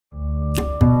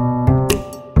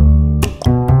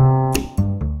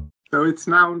So it's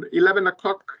now 11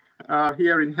 o'clock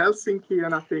here in Helsinki,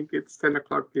 and I think it's 10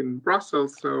 o'clock in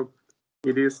Brussels. So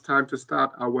it is time to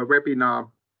start our webinar.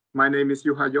 My name is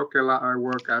Juha Jokela. I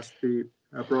work as the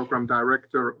program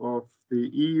director of the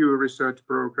EU research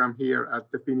program here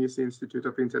at the Finnish Institute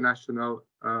of International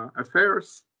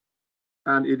Affairs.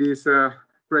 And it is a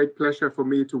great pleasure for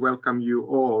me to welcome you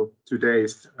all to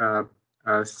today's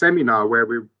seminar where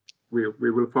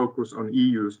we will focus on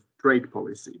EU's trade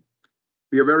policy.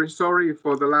 We are very sorry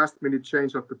for the last minute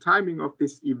change of the timing of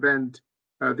this event.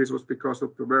 This was because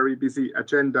of the very busy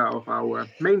agenda of our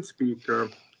main speaker,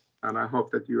 and I hope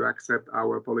that you accept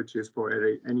our apologies for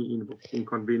any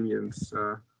inconvenience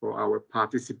for our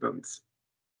participants.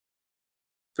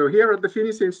 So here at the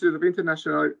Finnish Institute of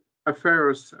International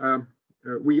Affairs,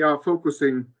 we are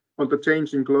focusing on the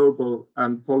changing global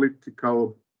and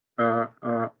political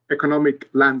economic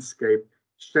landscape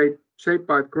shaped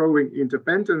by growing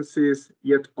interdependencies,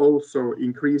 yet also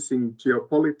increasing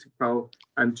geopolitical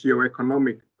and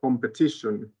geoeconomic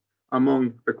competition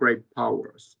among the great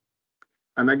powers.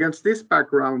 And against this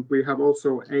background, we have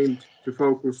also aimed to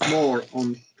focus more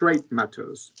on trade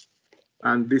matters.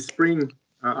 And this spring,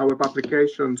 our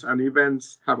publications and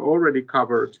events have already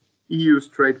covered EU's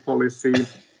trade policy.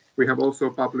 We have also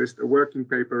published a working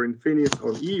paper in Finnish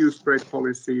on EU's trade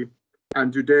policy.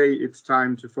 And today it's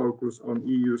time to focus on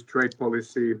EU's trade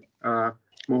policy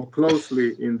more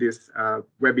closely in this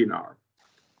webinar.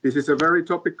 This is a very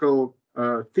topical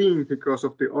theme because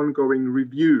of the ongoing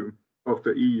review of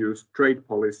the EU's trade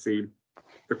policy.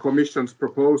 The Commission's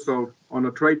proposal on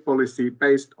a trade policy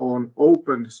based on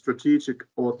open strategic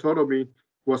autonomy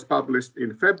was published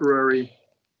in February,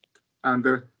 and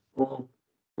the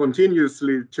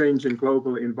continuously changing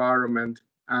global environment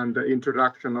and the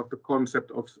introduction of the concept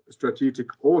of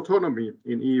strategic autonomy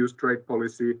in EU's trade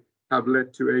policy have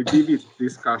led to a vivid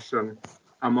discussion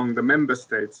among the member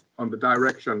states on the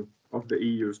direction of the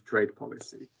EU's trade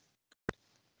policy.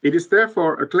 It is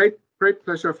therefore a great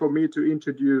pleasure for me to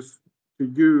introduce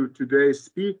to you today's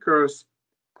speakers.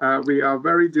 We are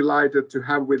very delighted to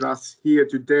have with us here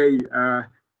today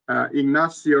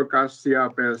Ignacio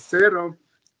Garcia-Bercero.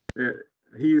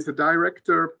 He is a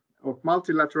director of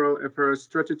Multilateral Affairs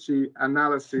Strategy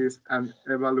Analysis and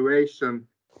Evaluation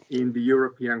in the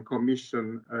European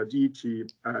Commission DG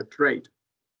Trade.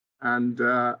 And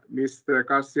Mr.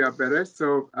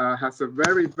 Garcia-Bercero has a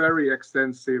very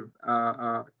extensive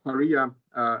career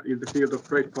in the field of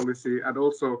trade policy and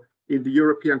also in the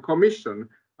European Commission.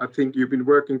 I think you've been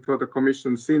working for the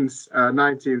Commission since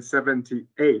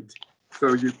 1978.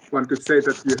 So one could say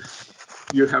that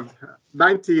you have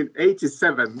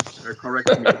 1987,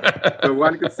 correct me. So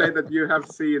one could say that you have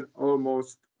seen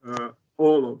almost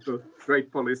all of the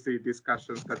trade policy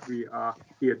discussions that we are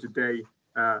here today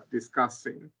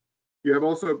discussing. You have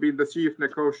also been the chief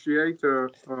negotiator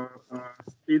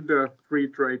in the free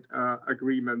trade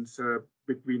agreements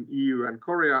between EU and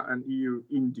Korea and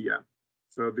EU-India.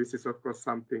 So this is, of course,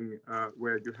 something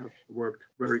where you have worked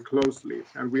very closely.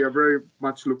 And we are very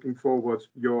much looking forward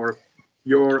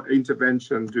your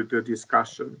intervention to the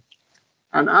discussion.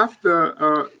 And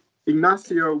after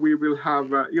Ignacio, we will have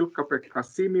Ilkka-Pekka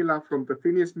Similä from the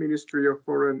Finnish Ministry of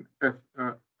Foreign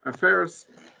Affairs.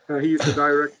 He is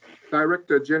the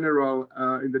Director General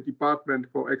in the Department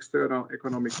for External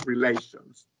Economic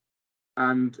Relations.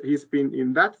 And he's been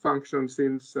in that function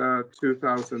since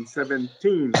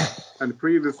 2017. And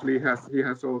previously he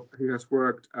has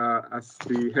worked as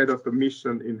the head of the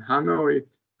mission in Hanoi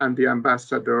and the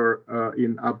ambassador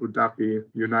in Abu Dhabi,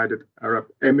 United Arab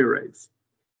Emirates.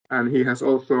 And he has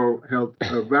also held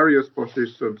various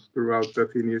positions throughout the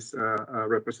Finnish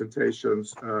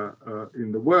representations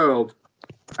in the world.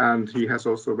 And he has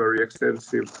also very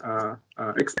extensive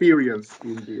experience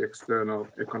in the external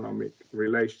economic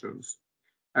relations.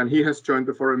 And he has joined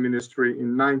the Foreign Ministry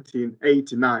in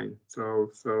 1989. So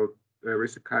there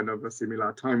is a kind of a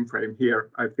similar time frame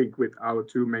here, I think, with our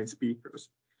two main speakers.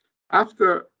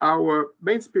 After our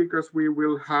main speakers, we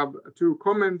will have two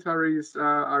commentaries.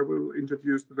 I will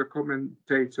introduce the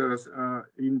commentators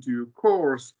in due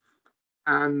course.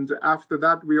 And after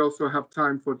that, we also have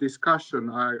time for discussion.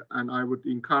 I would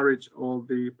encourage all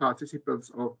the participants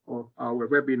of our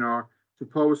webinar to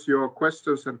pose your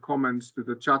questions and comments to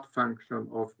the chat function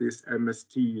of this MS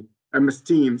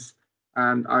Teams.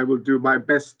 And I will do my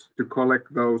best to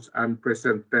collect those and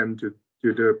present them to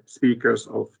the speakers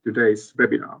of today's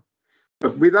webinar.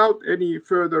 But without any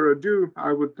further ado,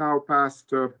 I would now pass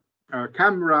the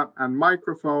camera and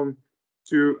microphone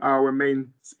to our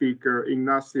main speaker,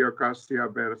 Ignacio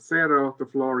Garcia-Bercero. The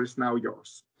floor is now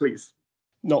yours, please.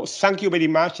 No, thank you very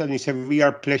much, and it's a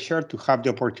real pleasure to have the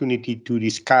opportunity to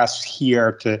discuss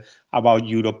here about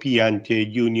European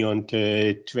Union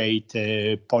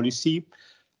trade policy.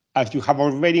 As you have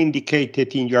already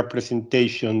indicated in your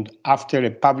presentation, after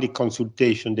a public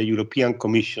consultation, the European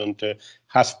Commission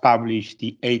has published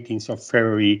the 18th of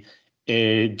February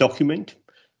document,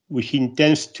 which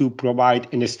intends to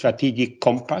provide a strategic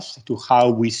compass to how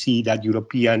we see that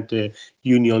European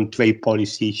Union trade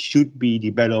policy should be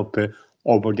developed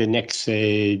over the next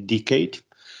decade.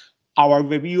 Our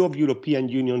review of European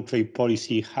Union trade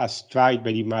policy has tried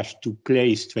very much to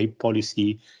place trade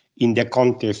policy in the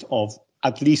context of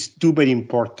at least two very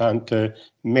important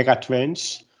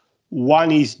megatrends.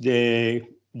 One is the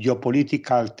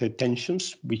geopolitical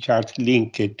tensions, which are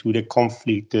linked to the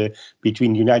conflict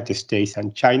between the United States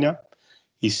and China.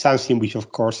 It's something which,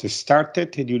 of course,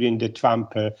 started during the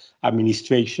Trump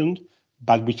administration,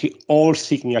 but which all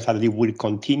signals that it will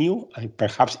continue and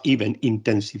perhaps even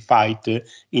intensified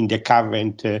in the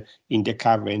current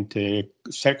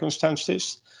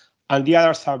circumstances. And the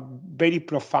others are very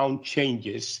profound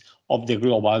changes of the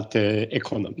global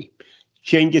economy.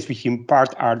 Changes which in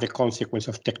part are the consequence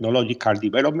of technological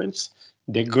developments,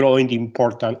 the growing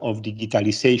importance of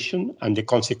digitalization and the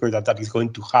consequence that is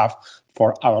going to have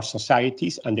for our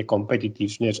societies and the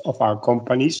competitiveness of our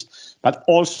companies, but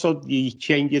also the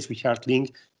changes which are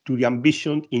linked to the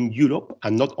ambition in Europe,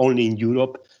 and not only in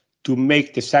Europe, to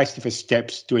make decisive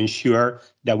steps to ensure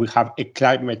that we have a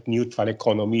climate neutral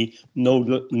economy no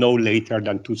later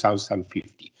than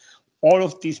 2050. All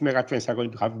of these megatrends are going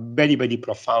to have very, very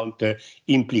profound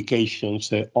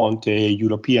implications on the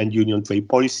European Union trade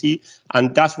policy.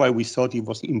 And that's why we thought it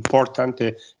was important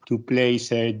to place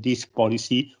this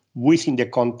policy within the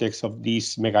context of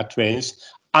these megatrends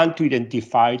and to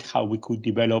identify how we could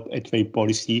develop a trade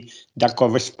policy that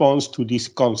corresponds to this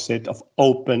concept of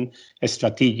open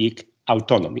strategic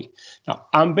autonomy. Now,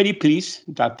 I'm very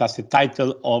pleased that as the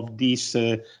title of this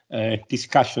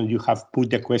discussion, you have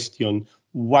put the question,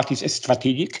 what is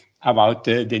strategic about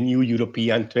the new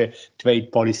European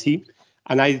trade policy?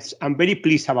 And I'm very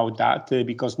pleased about that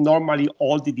because normally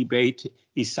all the debate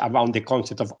is around the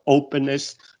concept of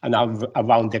openness and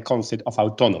around the concept of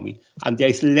autonomy. And there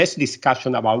is less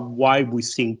discussion about why we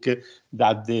think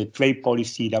that the trade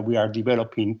policy that we are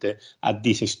developing at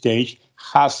this stage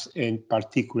has a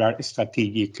particular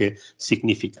strategic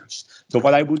significance. So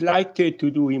what I would like to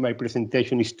do in my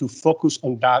presentation is to focus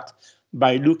on that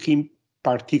by looking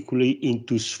particularly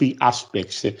into three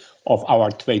aspects of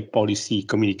our trade policy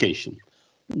communication.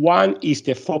 One is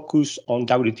the focus on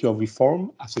WTO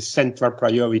reform as a central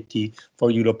priority for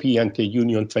European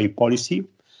Union trade policy.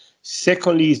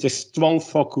 Secondly is the strong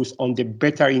focus on the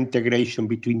better integration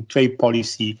between trade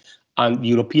policy and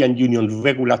European Union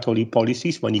regulatory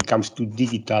policies when it comes to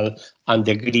digital and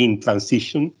the green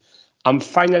transition. And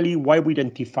finally, why we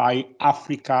identify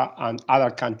Africa and other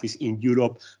countries in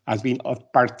Europe as being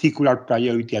of particular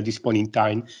priority at this point in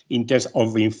time in terms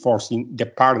of reinforcing the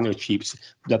partnerships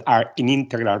that are an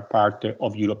integral part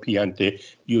of European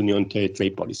Union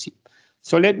trade policy.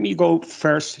 So let me go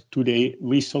first to the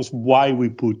reasons why we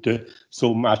put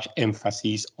so much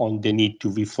emphasis on the need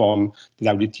to reform the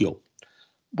WTO.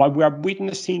 What we are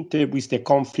witnessing with the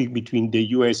conflict between the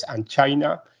US and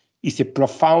China is a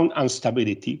profound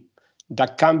instability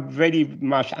that can very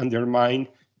much undermine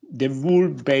the rule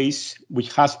base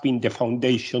which has been the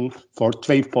foundation for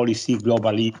trade policy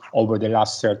globally over the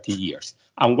last 30 years.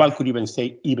 And one could even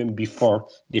say even before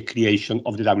the creation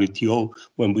of the WTO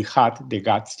when we had the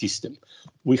GATT system.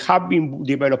 We have been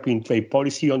developing trade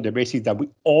policy on the basis that we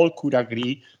all could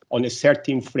agree on a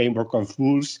certain framework of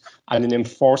rules and an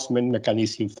enforcement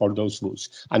mechanism for those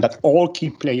rules, and that all key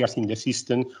players in the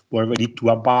system were ready to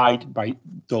abide by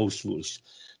those rules.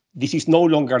 This is no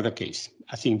longer the case.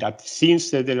 I think that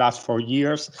since the last 4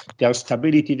 years, the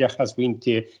instability that has been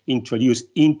introduced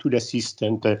into the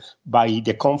system by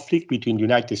the conflict between the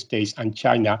United States and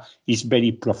China is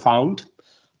very profound.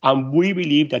 And we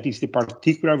believe that it's the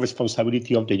particular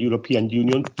responsibility of the European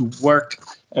Union to work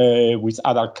with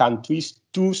other countries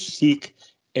to seek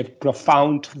a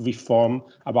profound reform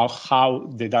about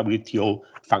how the WTO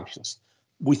functions,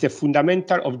 with the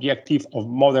fundamental objective of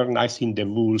modernizing the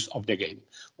rules of the game.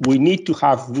 We need to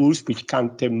have rules which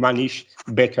can manage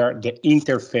better the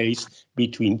interface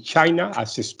between China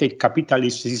as a state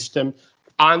capitalist system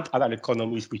and other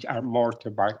economies which are more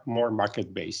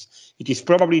market-based. It is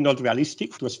probably not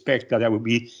realistic to expect that there will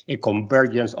be a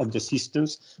convergence of the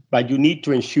systems, but you need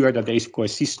to ensure that there is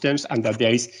coexistence and that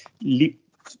there is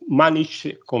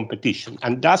managed competition.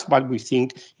 And that's what we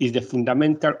think is the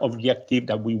fundamental objective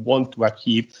that we want to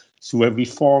achieve through a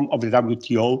reform of the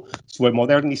WTO, through a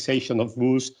modernization of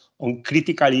rules on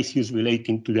critical issues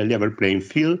relating to the level playing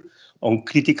field, on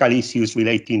critical issues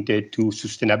relating to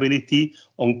sustainability,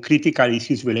 on critical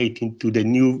issues relating to the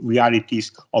new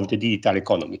realities of the digital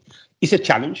economy. It's a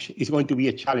challenge. It's going to be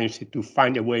a challenge to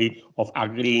find a way of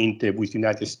agreeing with the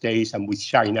United States and with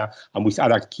China and with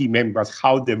other key members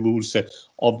how the rules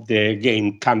of the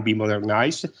game can be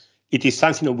modernized. It is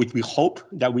something on which we hope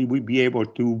that we will be able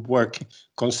to work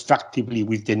constructively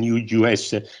with the new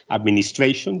US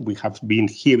administration. We have been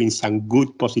hearing some good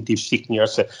positive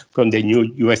signals from the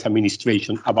new US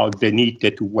administration about the need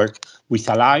to work with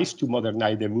allies to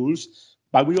modernize the rules.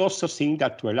 But we also think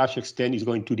that to a large extent is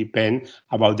going to depend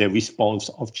about the response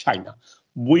of China.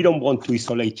 We don't want to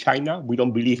isolate China. We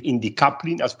don't believe in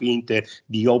decoupling as being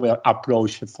the overall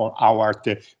approach for our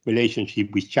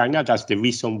relationship with China. That's the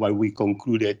reason why we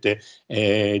concluded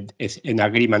an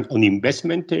agreement on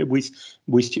investment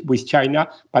with China.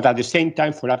 But at the same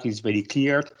time, for us, it's very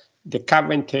clear the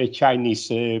current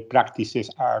Chinese practices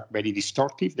are very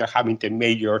distortive. They're having a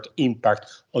major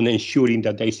impact on ensuring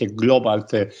that there is a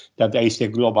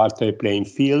global playing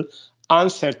field. And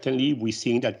certainly, we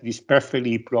think that it is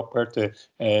perfectly proper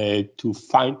to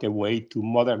find a way to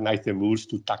modernize the rules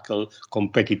to tackle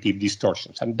competitive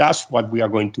distortions. And that's what we are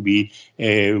going to be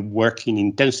working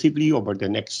intensively over the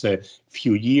next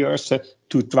few years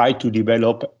to try to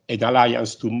develop an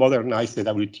alliance to modernize the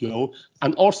WTO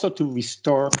and also to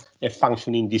restore a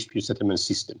functioning dispute settlement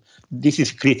system. This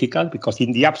is critical because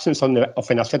in the absence of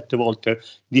an acceptable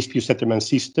dispute settlement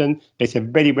system, there's a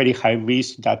very, very high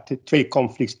risk that trade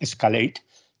conflicts escalate,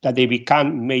 that they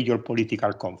become major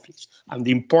political conflicts. And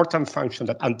the important function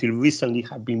that until recently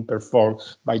have been performed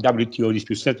by WTO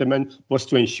dispute settlement was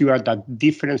to ensure that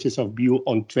differences of view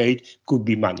on trade could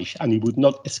be managed and it would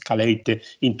not escalate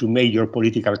into major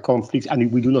political conflicts. And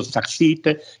if we do not succeed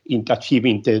in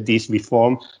achieving this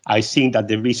reform, I think that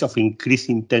the risk of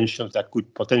increasing tensions that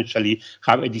could potentially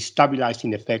have a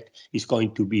destabilizing effect is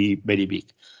going to be very big.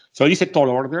 So it is a tall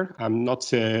order. I'm not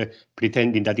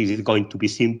pretending that it is going to be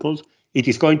simple. It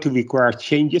is going to require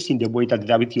changes in the way that the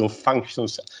WTO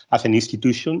functions as an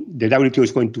institution. The WTO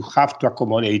is going to have to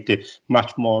accommodate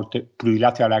much more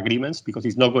plurilateral agreements because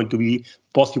it's not going to be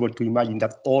possible to imagine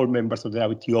that all members of the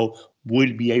WTO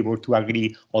will be able to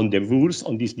agree on the rules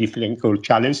on this difficult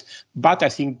challenge. But I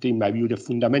think, in my view, the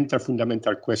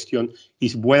fundamental question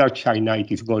is whether China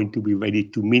is going to be ready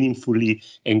to meaningfully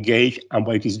engage and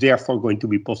whether it is therefore going to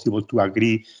be possible to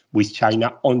agree with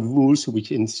China on rules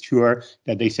which ensure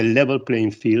that there is a level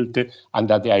playing field and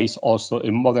that there is also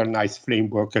a modernized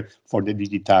framework for the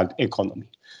digital economy.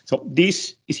 So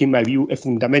this is, in my view, a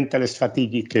fundamental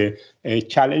strategic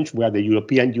challenge where the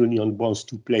European Union wants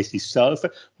to place itself,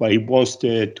 where it wants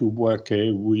to work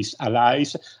with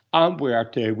allies, and where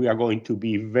we are going to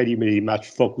be very, very much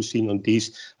focusing on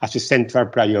this as a central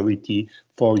priority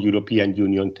for European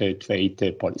Union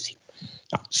trade policy.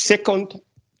 Now, second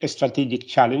strategic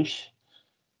challenge.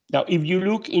 Now, if you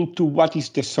look into what is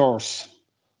the source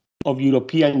of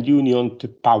European Union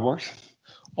power,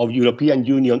 of European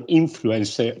Union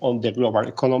influence on the global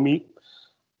economy,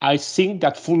 I think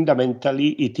that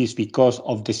fundamentally it is because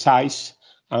of the size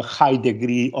and high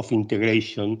degree of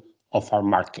integration of our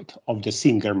market, of the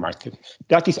single market.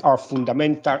 That is our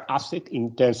fundamental asset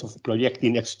in terms of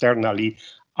projecting externally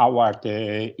our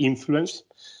influence.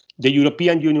 The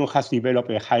European Union has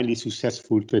developed a highly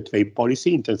successful trade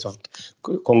policy in terms of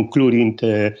concluding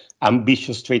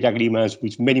ambitious trade agreements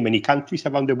with many, many countries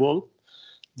around the world.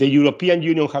 The European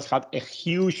Union has had a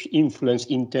huge influence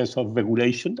in terms of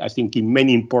regulation. I think in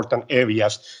many important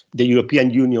areas, the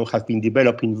European Union has been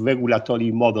developing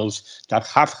regulatory models that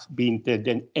have been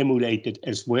then emulated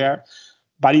elsewhere.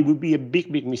 But it would be a big,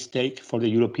 big mistake for the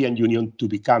European Union to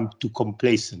become too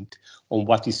complacent on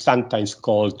what is sometimes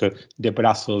called the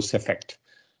Brussels effect.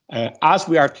 As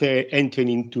we are entering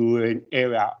into an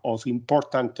era of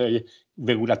important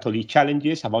regulatory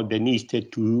challenges about the need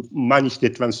to manage the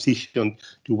transition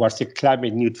towards a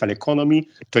climate neutral economy,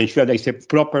 to ensure there is a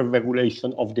proper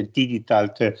regulation of the digital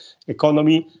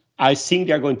economy, I think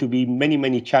there are going to be many,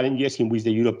 many challenges in which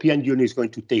the European Union is going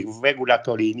to take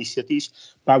regulatory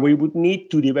initiatives, but we would need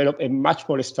to develop a much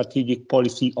more strategic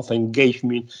policy of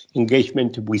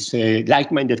engagement with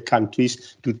like-minded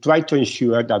countries to try to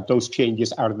ensure that those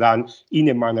changes are done in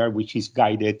a manner which is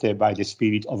guided by the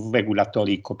spirit of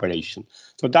regulatory cooperation.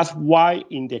 So that's why,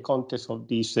 in the context of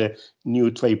this new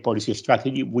trade policy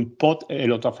strategy, we put a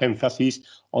lot of emphasis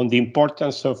on the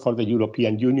importance for the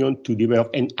European Union to develop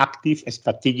an active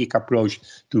strategic holistic approach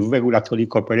to regulatory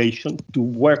cooperation, to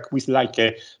work with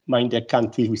like-minded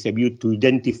countries with a view to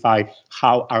identify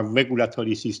how our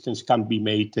regulatory systems can be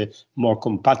made more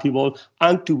compatible,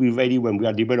 and to be ready when we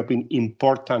are developing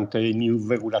important new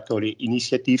regulatory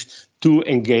initiatives to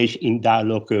engage in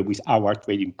dialogue with our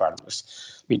trading partners.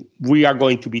 I mean, we are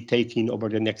going to be taking over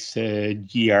the next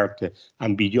year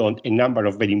and beyond a number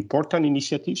of very important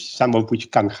initiatives, some of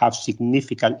which can have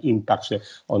significant impacts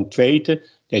on trade.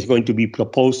 There's going to be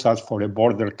proposals for a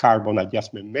border carbon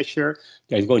adjustment measure.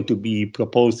 There's going to be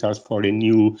proposals for a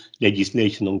new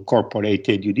legislation on corporate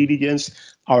due diligence.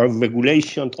 Our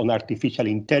regulations on artificial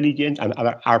intelligence and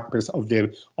other aspects of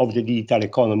the digital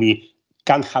economy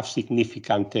can have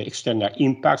significant external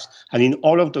impacts. And in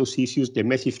all of those issues, the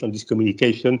message from this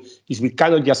communication is we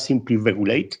cannot just simply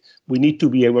regulate. We need to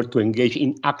be able to engage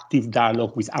in active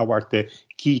dialogue with our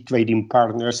key trading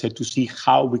partners to see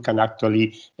how we can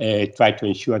actually try to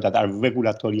ensure that our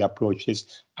regulatory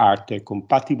approaches are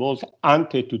compatible, and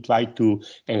to try to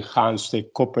enhance the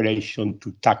cooperation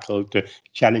to tackle the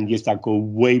challenges that go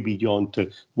way beyond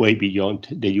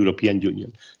the European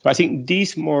Union. So I think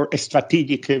this more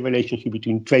strategic relationship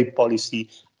between trade policy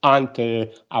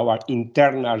and our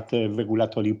internal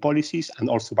regulatory policies, and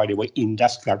also, by the way,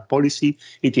 industrial policy,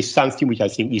 it is something which I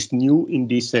think is new in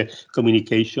this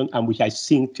communication, and which I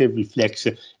think reflects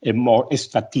a more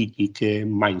strategic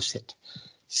mindset.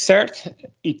 Third,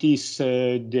 it is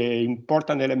the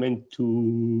important element to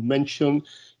mention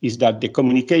is that the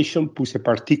communication puts a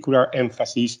particular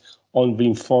emphasis on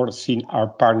reinforcing our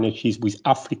partnerships with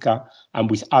Africa and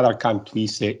with other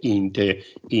countries in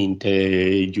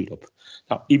Europe.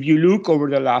 Now, if you look over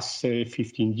the last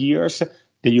 15 years,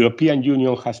 the European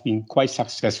Union has been quite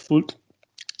successful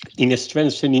in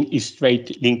strengthening its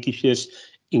trade linkages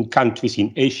in countries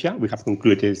in Asia. We have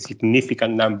concluded a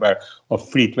significant number of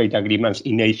free trade agreements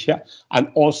in Asia, and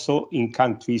also in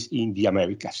countries in the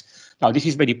Americas. Now, this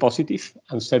is very positive,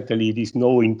 and certainly there is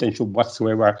no intention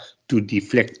whatsoever to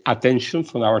deflect attention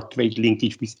from our trade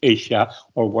linkage with Asia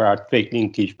or our trade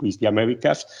linkage with the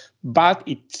Americas. But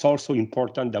it's also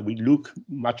important that we look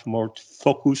much more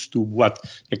focused to what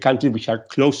the countries which are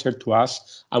closer to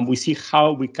us, and we see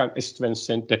how we can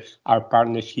strengthen our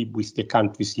partnership with the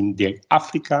countries in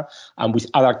Africa and with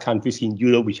other countries in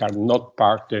Europe which are not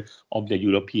part of the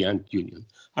European Union.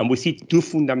 And we see two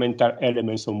fundamental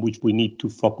elements on which we need to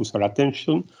focus our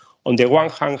attention. On the one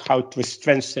hand, how to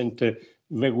strengthen the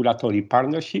regulatory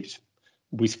partnerships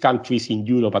with countries in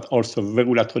Europe, but also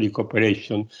regulatory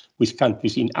cooperation with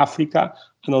countries in Africa.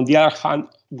 And on the other hand,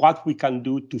 what we can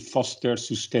do to foster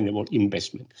sustainable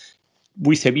investment,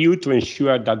 with a view to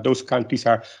ensure that those countries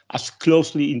are as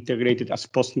closely integrated as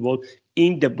possible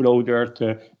in the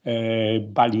broader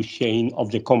value chain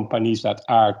of the companies that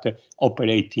are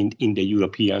operating in the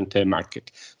European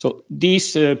market. So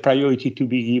this priority to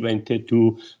be given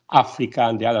to Africa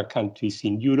and the other countries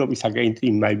in Europe is, again,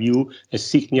 in my view, a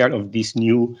signal of this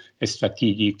new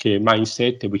strategic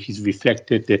mindset, which is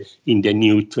reflected in the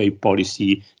new trade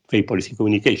policy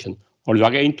communication. Although,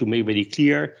 again, to make very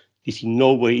clear, this in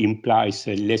no way implies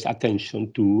less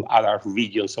attention to other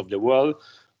regions of the world.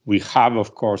 We have,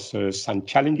 of course, some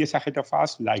challenges ahead of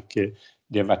us, like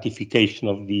the ratification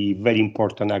of the very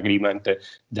important agreement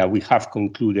that we have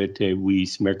concluded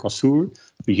with Mercosur,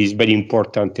 which is very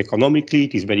important economically,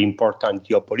 it is very important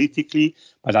geopolitically,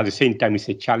 but at the same time it's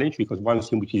a challenge, because one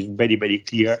thing which is very, very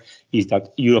clear is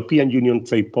that European Union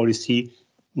trade policy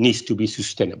needs to be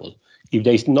sustainable. If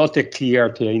there is not a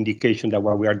clear indication that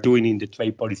what we are doing in the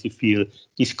trade policy field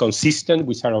is consistent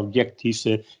with our objectives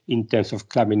in terms of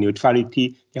climate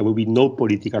neutrality, there will be no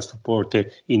political support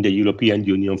in the European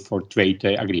Union for trade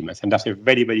agreements. And that's a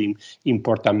very, very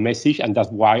important message. And that's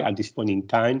why at this point in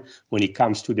time, when it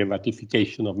comes to the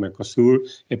ratification of Mercosur,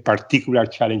 a particular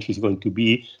challenge is going to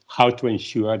be how to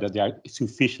ensure that there are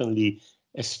sufficiently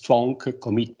strong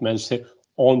commitments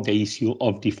on the issue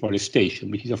of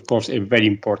deforestation, which is, of course, a very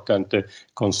important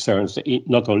concern,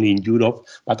 not only in Europe,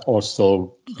 but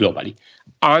also globally.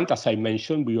 And as I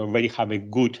mentioned, we already have a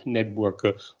good network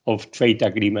of trade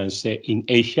agreements in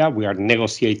Asia. We are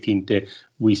negotiating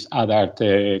with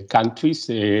other countries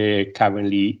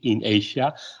currently in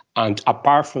Asia. And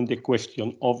apart from the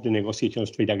question of the negotiation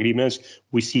of trade agreements,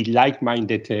 we see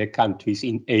like-minded countries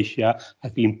in Asia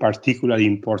as being particularly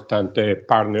important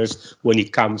partners when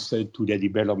it comes to the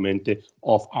development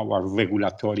of our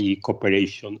regulatory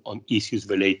cooperation on issues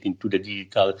relating to the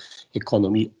digital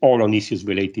economy or on issues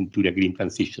relating to the green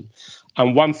transition.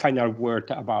 And one final word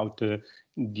about the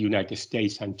United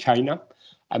States and China.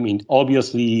 I mean,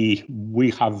 obviously,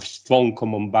 we have strong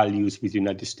common values with the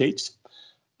United States.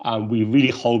 And we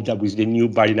really hope that with the new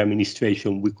Biden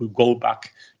administration, we could go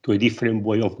back to a different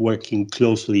way of working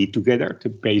closely together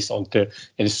based on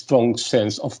a strong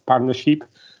sense of partnership.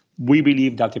 We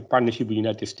believe that the partnership with the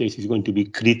United States is going to be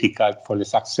critical for the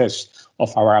success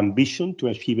of our ambition to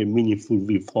achieve a meaningful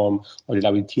reform of the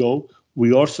WTO.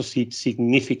 We also see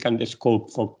significant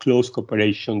scope for close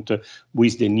cooperation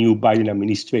with the new Biden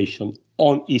administration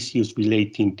on issues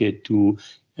relating to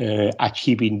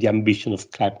achieving the ambition of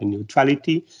climate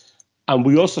neutrality. And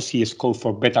we also see a scope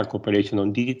for better cooperation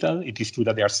on digital. It is true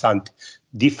that there are some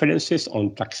differences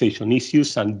on taxation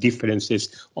issues and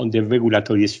differences on the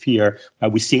regulatory sphere,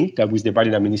 but we think that with the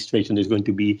Biden administration, there's going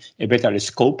to be a better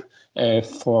scope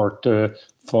for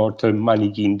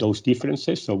managing those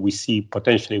differences. So we see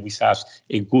potentially with us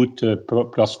a good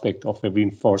prospect of a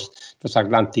reinforced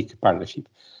transatlantic partnership.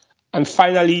 And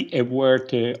finally, a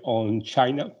word on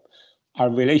China. Our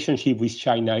relationship with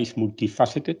China is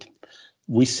multifaceted.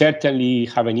 We certainly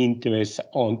have an interest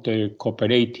on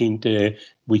cooperating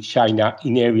with China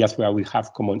in areas where we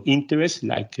have common interests,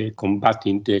 like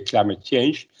combating climate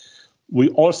change. We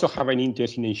also have an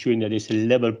interest in ensuring that there's a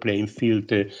level playing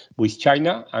field with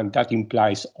China, and that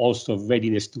implies also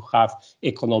readiness to have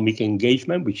economic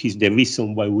engagement, which is the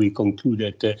reason why we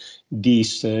concluded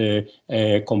this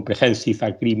comprehensive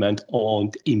agreement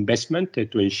on investment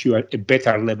to ensure a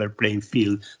better level playing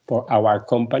field for our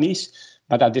companies.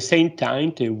 But at the same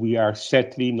time, we are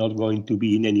certainly not going to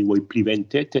be in any way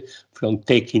prevented from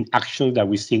taking actions that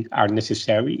we think are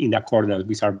necessary in accordance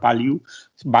with our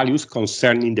values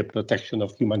concerning the protection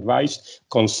of human rights,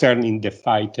 concerning the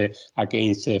fight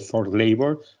against forced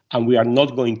labor. And we are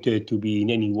not going to be in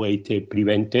any way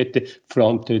prevented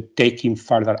from taking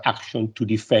further action to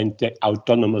defend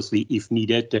autonomously, if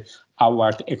needed,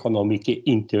 our economic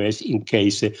interests in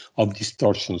case of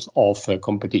distortions of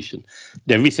competition.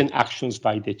 The recent actions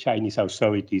by the Chinese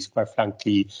authorities, quite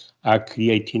frankly, are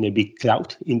creating a big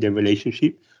cloud in the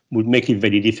relationship, would make it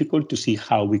very difficult to see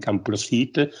how we can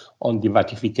proceed on the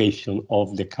ratification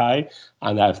of the CAI.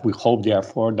 And we hope,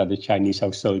 therefore, that the Chinese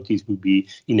authorities will be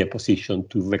in a position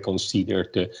to reconsider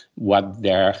what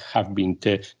there have been,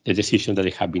 the decisions that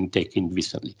they have been taking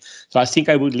recently. So I think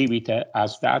I would leave it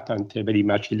as that, and very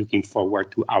much looking forward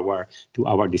to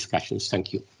our discussions.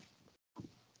 Thank you.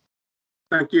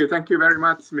 Thank you. Thank you very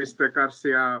much, Mr.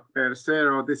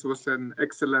 Garcia-Bercero. This was an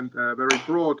excellent, very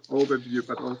broad overview,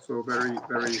 but also very,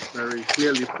 very, very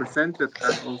clearly presented,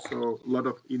 and also a lot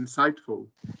of insightful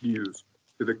views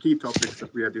to the key topics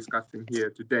that we are discussing here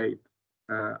today.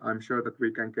 I'm sure that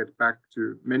we can get back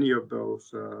to many of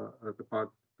those, the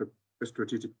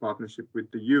strategic partnership with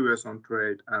the US on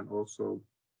trade, and also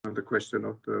on the question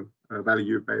of the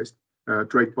value-based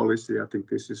trade policy. I think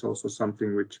this is also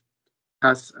something which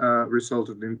has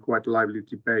resulted in quite lively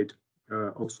debate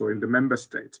also in the member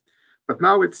states. But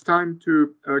now it's time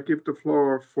to give the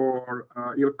floor for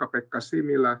Ilkka-Pekka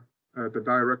Similä, the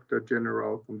Director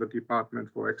General from the Department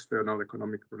for External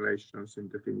Economic Relations in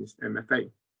the Finnish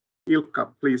MFA. Ilkka,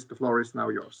 please, the floor is now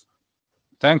yours.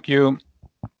 Thank you.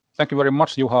 Thank you very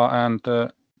much, Juha, and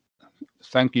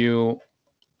thank you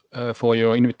for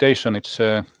your invitation. It's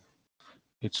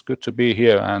good to be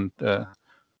here, and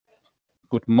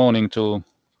good morning to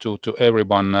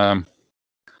everyone.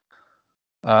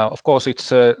 Of course,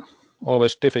 it's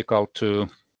always difficult to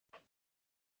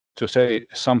say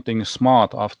something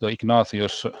smart after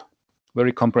Ignacio's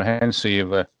very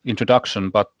comprehensive introduction,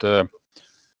 but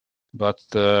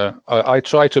I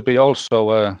try to be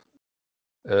also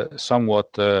somewhat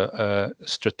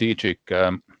strategic.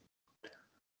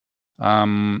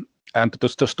 And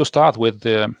to start with,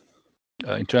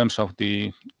 in terms of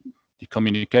the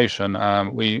communication,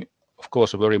 we of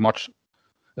course very much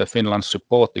Finland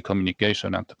support the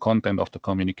communication and the content of the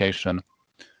communication,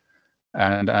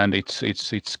 and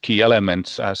its key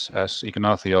elements as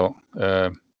Ignacio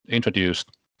introduced.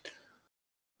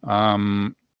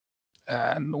 And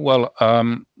well,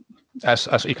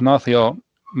 as Ignacio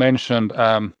mentioned,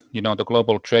 the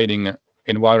global trading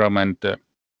environment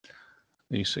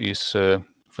is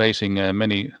facing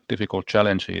many difficult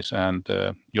challenges, and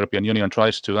European Union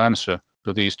tries to answer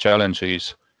to these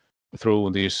challenges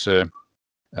through this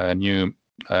new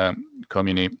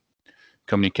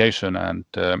communication. And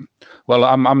well,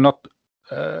 I'm not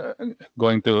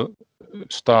going to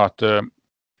start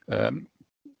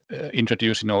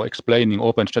introducing or explaining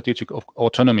open strategic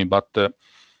autonomy, but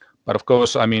of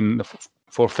course, I mean,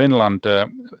 for Finland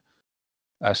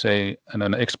as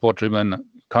an export-driven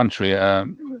country,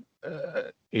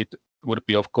 it would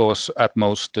be, of course,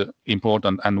 utmost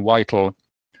important and vital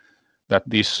that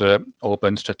this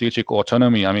open strategic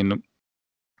autonomy, I mean,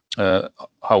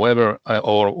 however,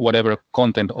 or whatever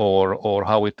content or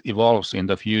how it evolves in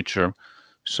the future.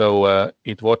 So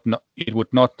it would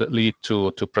not lead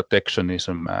to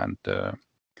protectionism,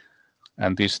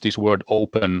 and this word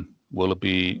open will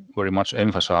be very much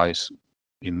emphasized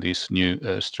in this new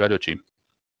strategy.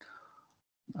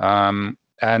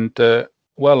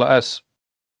 Well, as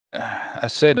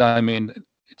said, I mean,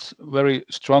 it's very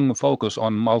strong focus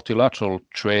on multilateral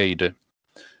trade,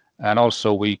 and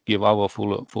also we give our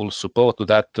full support to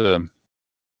that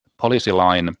policy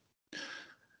line.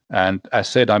 And as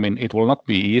said, I mean, it will not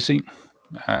be easy,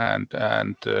 and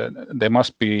there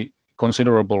must be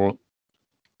considerable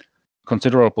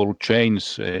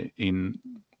change in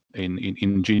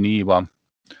Geneva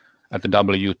at the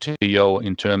WTO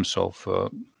in terms of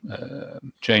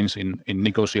change in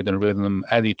negotiating rhythm,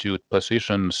 attitude,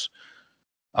 positions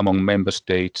among member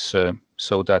states,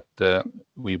 so that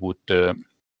we would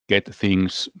get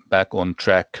things back on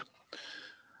track.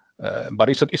 But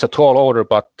it's a tall order,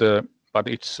 but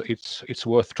it's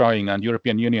worth trying. And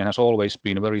European Union has always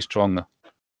been a very strong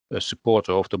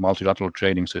supporter of the multilateral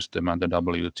trading system and the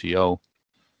WTO.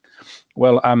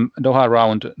 Well, Doha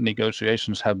round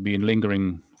negotiations have been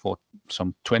lingering for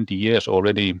some 20 years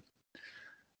already,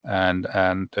 and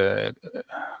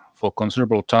for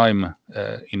considerable time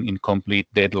in complete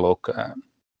deadlock.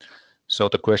 So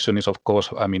the question is, of course,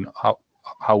 I mean,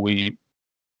 how we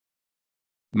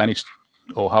manage,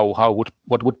 or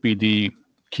what would be the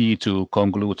key to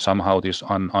conclude somehow this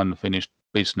unfinished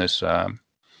business, and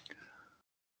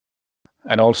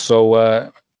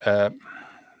also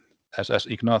as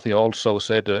Ignacio also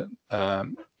said,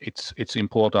 it's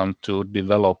important to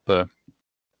develop a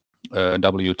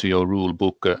WTO rule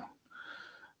book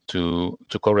to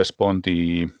correspond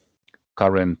the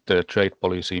current trade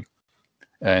policy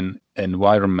and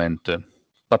environment.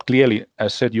 But clearly,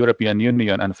 as said, European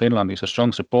Union and Finland is a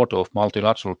strong supporter of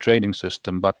multilateral trading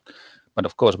system. But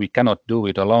of course, we cannot do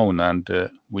it alone, and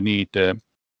we need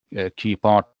key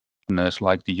partners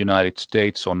like the United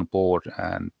States on board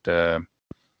and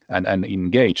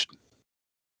engaged.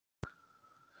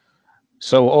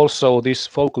 So also this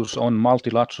focus on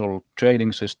multilateral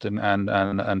trading system and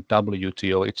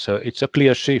WTO, it's a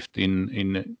clear shift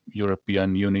in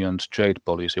European Union's trade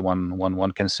policy.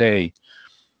 One can say,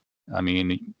 I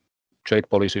mean, trade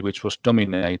policy which was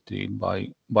dominated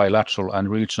by bilateral and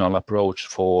regional approach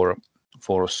for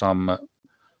some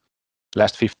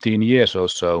last 15 years or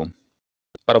so.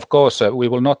 But of course, we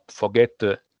will not forget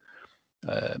the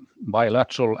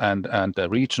bilateral and the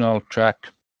regional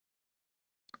track.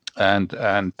 And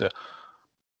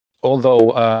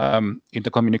although in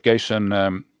the communication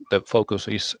the focus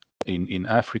is in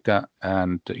Africa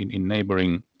and in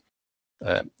neighboring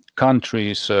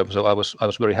countries, so I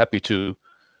was very happy to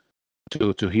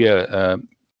hear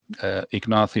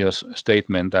Ignacio's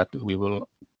statement that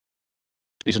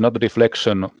this is not a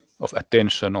reflection of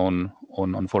attention on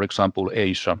for example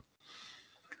Asia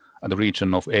and the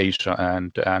region of Asia,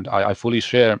 and I fully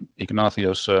share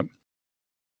Ignacio's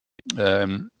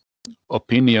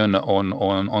opinion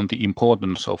on the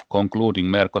importance of concluding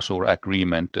Mercosur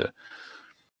agreement.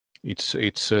 It's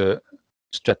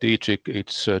strategic,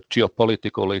 it's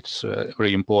geopolitical, it's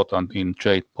very important in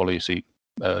trade policy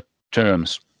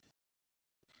terms.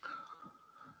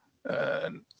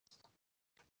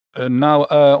 Now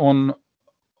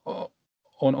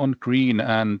on green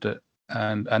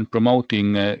and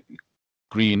promoting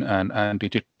green and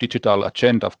digital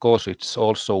agenda, of course, it's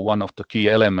also one of the key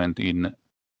elements in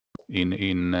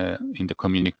the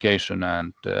communication,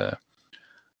 and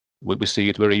we see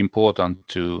it very important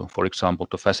to, for example,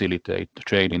 to facilitate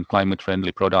trade in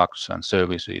climate-friendly products and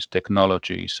services,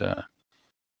 technologies,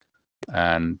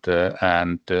 and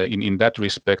in that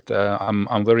respect,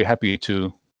 I'm very happy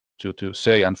to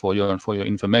say, and for your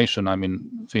information, I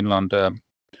mean, Finland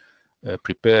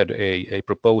prepared a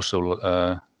proposal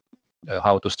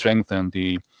how to strengthen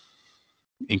the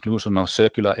inclusion of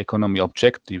circular economy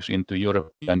objectives into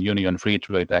European Union free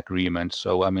trade agreements.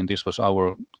 So, I mean, this was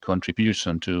our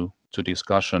contribution to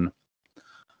discussion,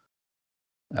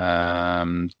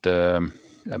 and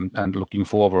looking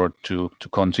forward to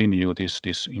continue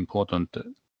this important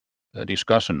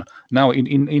discussion. Now,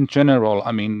 in general,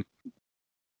 I mean,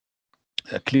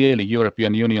 clearly,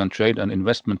 European Union trade and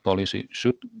investment policy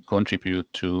should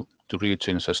contribute to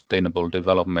reaching sustainable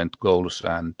development goals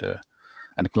and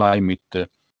climate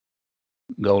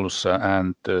goals,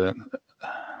 and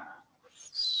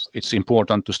it's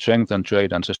important to strengthen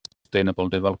trade and sustainable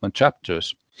development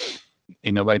chapters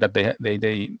in a way that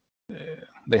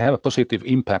they have a positive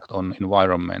impact on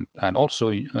environment and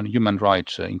also on human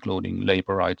rights, including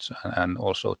labor rights and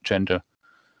also gender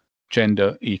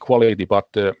gender equality, but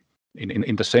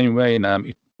in the same way,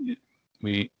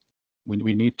 we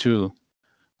need to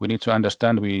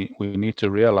understand, we need to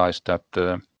realize that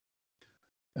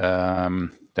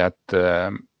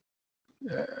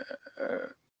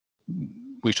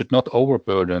we should not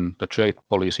overburden the trade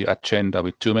policy agenda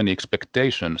with too many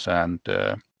expectations, and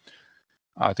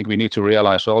I think we need to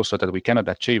realize also that we cannot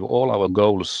achieve all our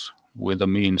goals with the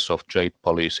means of trade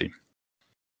policy.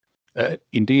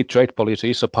 Indeed, trade policy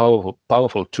is a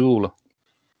powerful tool,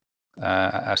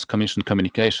 as Commission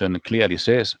communication clearly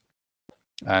says,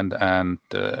 and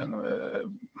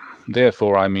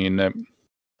therefore, I mean,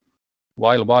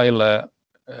 while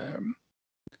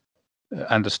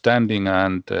understanding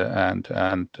and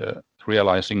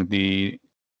realizing the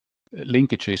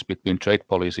linkages between trade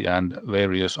policy and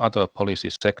various other policy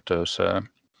sectors,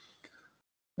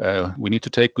 we need to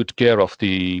take good care of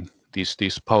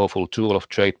this powerful tool of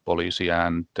trade policy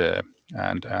and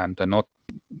not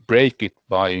break it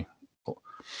by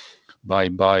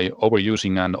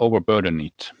overusing and overburden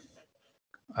it.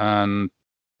 And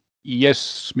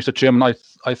yes, Mr. Chairman,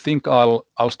 I think I'll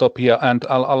stop here, and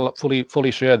I'll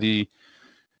fully share the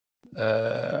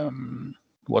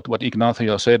what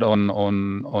Ignacio said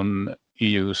on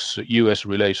EU's US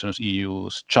relations,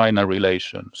 EU's China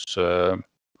relations.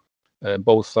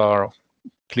 Both are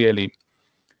clearly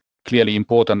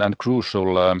important and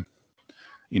crucial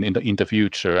in the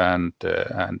future, and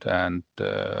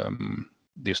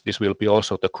this will be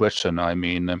also the question. I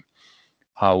mean,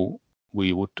 how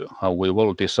we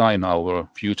will design our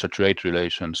future trade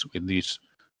relations with these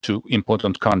two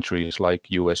important countries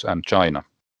like US and China.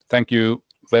 Thank you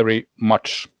very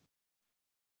much.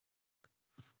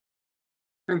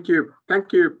 Thank you,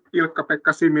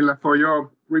 Ilkka-Pekka Similä, for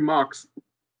your remarks.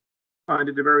 I find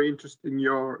it very interesting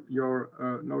your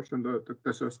notion that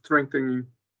there's a strengthening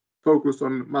focus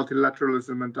on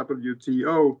multilateralism and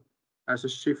WTO as a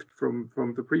shift from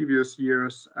the previous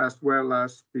years, as well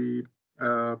as the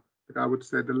I would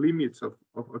say the limits of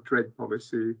trade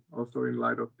policy, also in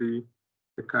light of the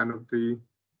kind of the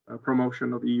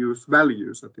promotion of EU's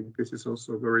values. I think this is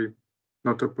also very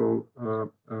notable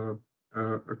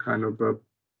a kind of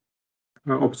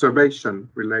observation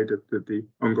related to the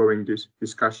ongoing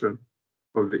discussion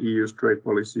of the EU's trade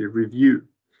policy review.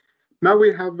 Now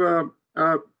we have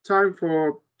time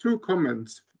for two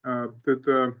comments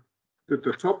to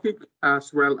the topic,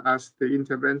 as well as the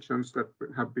interventions that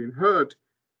have been heard.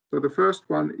 So the first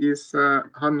one is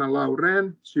Hanna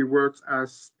Laurén. She works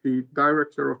as the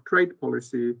Director of Trade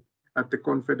Policy at the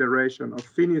Confederation of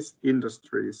Finnish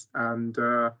Industries. And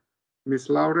Ms.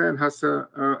 Laurén has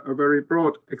a very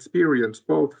broad experience,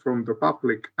 both from the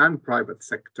public and private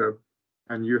sector.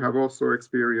 And you have also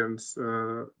experienced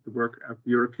the work at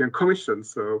the European Commission.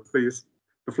 So please,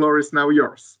 the floor is now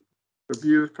yours. The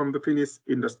view from the Finnish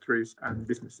industries and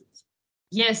businesses.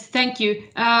 Yes, thank you.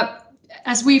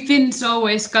 As we Finns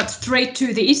always got straight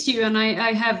to the issue, and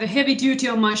I have a heavy duty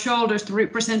on my shoulders to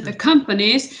represent the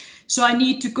companies, so I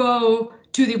need to go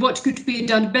to the what could be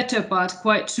done better part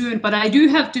quite soon. But I do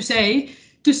have to say,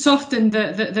 to soften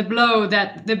the blow,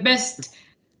 that the best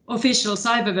officials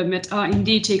I've ever met are in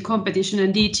DG competition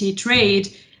and DG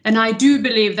trade, and I do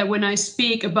believe that when I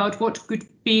speak about what could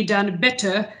be done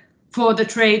better for the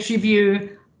trade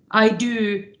review, I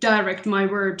do direct my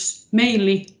words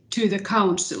mainly to the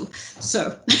council.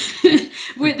 So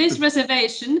with this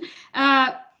reservation,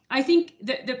 I think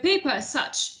the paper as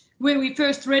such, when we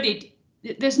first read it,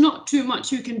 there's not too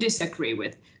much you can disagree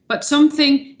with, but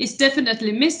something is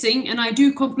definitely missing, and I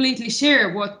do completely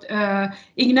share what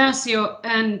Ignacio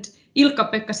and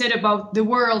Ilkka-Pekka said about the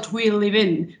world we live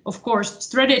in. Of course,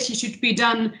 strategy should be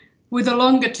done with a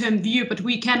longer term view, but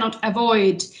we cannot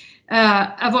avoid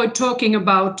talking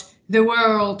about the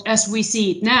world as we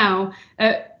see it now.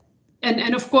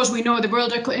 And of course, we know the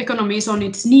world economy is on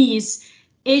its knees.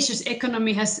 Asia's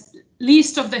economy has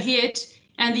least of the hit,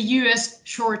 and the US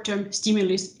short-term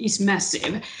stimulus is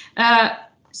massive.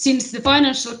 Since the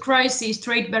financial crisis,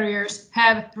 trade barriers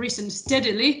have risen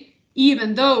steadily,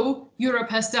 even though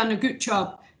Europe has done a good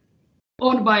job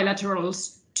on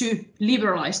bilaterals to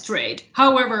liberalize trade.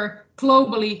 However,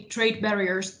 globally, trade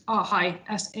barriers are high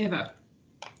as ever.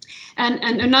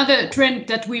 And another trend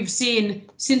that we've seen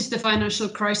since the financial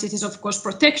crisis is, of course,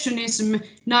 protectionism.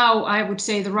 Now, I would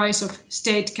say the rise of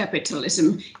state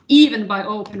capitalism, even by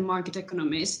open market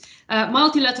economies.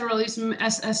 Multilateralism,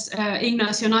 as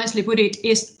Ignacio nicely put it,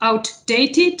 is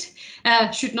outdated,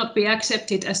 should not be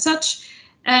accepted as such.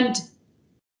 And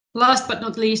last but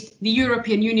not least, the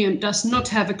European Union does not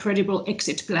have a credible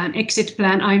exit plan. Exit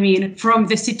plan, I mean, from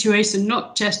the situation,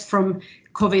 not just from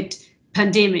COVID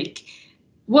pandemic.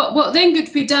 what then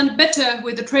could be done better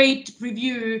with the trade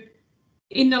review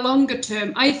in the longer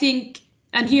term? I think,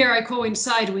 and here I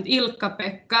coincide with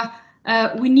Ilkka-Pekka,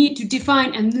 we need to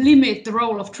define and limit the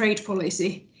role of trade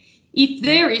policy. If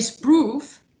there is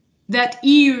proof that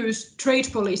EU's trade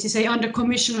policy, say under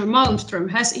Commissioner Malmström,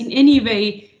 has in any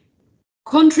way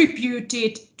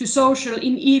contributed to social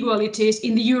inequalities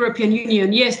in the European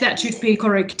Union, yes, that should be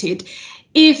corrected.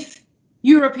 If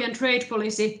European trade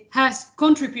policy has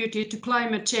contributed to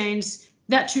climate change,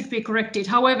 that should be corrected.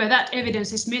 However, that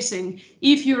evidence is missing.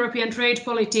 If European trade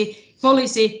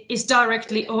policy is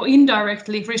directly or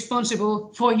indirectly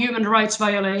responsible for human rights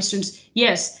violations,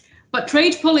 yes. But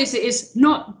trade policy is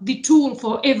not the tool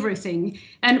for everything.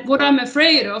 And what I'm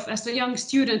afraid of as a young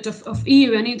student of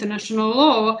EU and international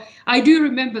law, I do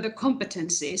remember the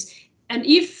competencies. And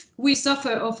if we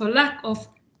suffer of a lack of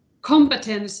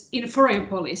competence in foreign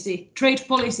policy, trade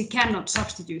policy cannot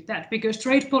substitute that, because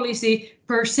trade policy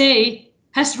per se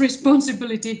has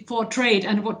responsibility for trade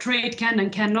and what trade can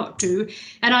and cannot do.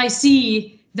 And I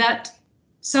see that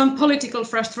some political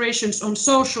frustrations on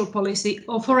social policy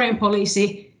or foreign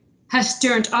policy has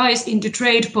turned eyes into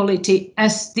trade policy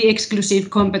as the exclusive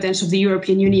competence of the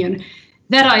European Union.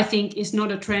 That, I think, is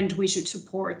not a trend we should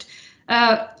support.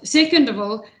 Second of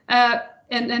all,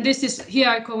 and this is, here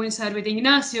I coincide with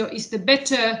Ignacio, is to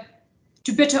better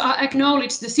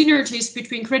acknowledge the synergies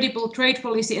between credible trade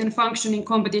policy and functioning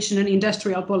competition and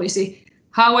industrial policy.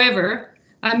 However,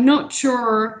 I'm not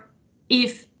sure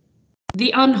if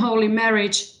the unholy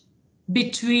marriage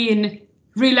between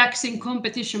relaxing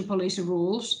competition policy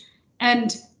rules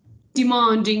and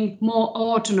demanding more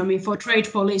autonomy for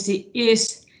trade policy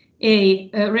is a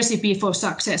recipe for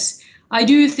success. I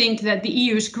do think that the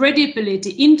EU's credibility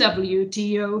in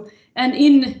WTO and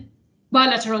in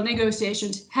bilateral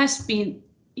negotiations has been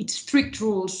its strict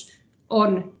rules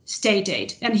on state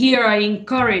aid. And here I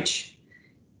encourage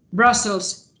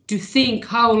Brussels to think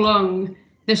how long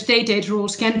the state aid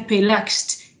rules can be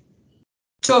relaxed,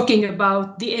 talking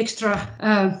about the extra,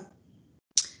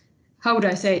 how would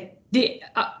I say, the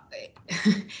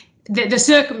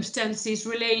circumstances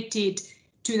related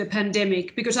to the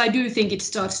pandemic, because I do think it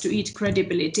starts to eat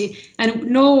credibility.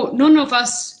 And none of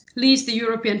us, least the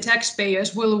European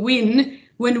taxpayers, will win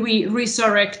when we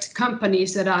resurrect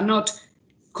companies that are not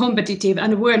competitive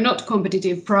and were not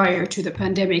competitive prior to the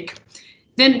pandemic.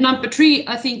 Then number 3,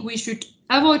 I think we should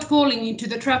avoid falling into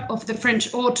the trap of the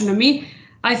French autonomy.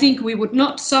 I think we would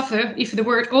not suffer if the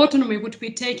word autonomy would be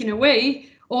taken away,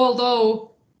 although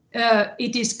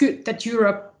it is good that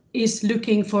Europe is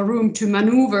looking for room to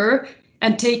maneuver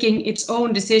and taking its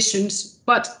own decisions.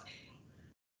 But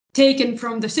taken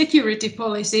from the security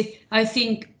policy, I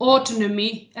think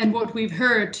autonomy and what we've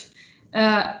heard,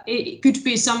 it could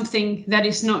be something that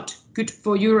is not good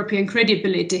for European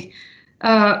credibility.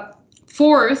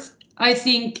 Fourth, I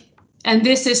think, and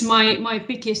this is my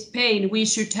biggest pain, we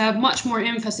should have much more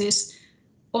emphasis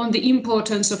on the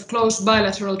importance of close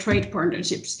bilateral trade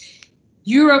partnerships.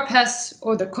 Europe has,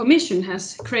 or the Commission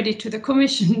has, credit to the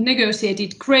Commission,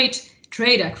 negotiated great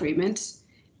trade agreements.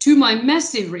 To my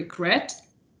massive regret,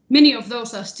 many of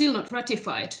those are still not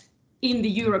ratified in the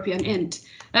European end.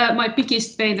 My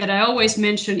biggest pain that I always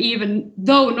mention, even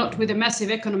though not with a massive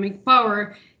economic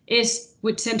power, is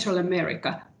with Central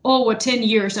America. Over 10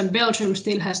 years and Belgium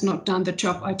still has not done the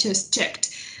job, I just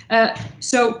checked.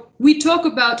 So we talk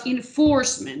about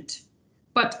enforcement,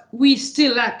 but we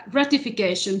still lack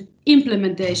ratification,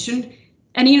 implementation,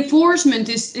 and enforcement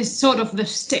is sort of the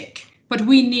stick, but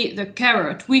we need the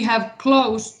carrot. We have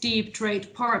close, deep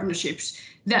trade partnerships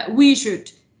that we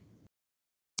should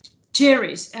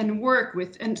cherish and work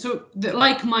with, and so the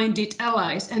like-minded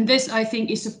allies. And this, I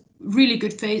think, is a really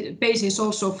good basis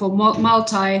also for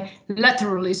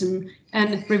multilateralism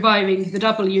and reviving the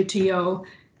WTO.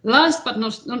 Last but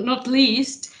not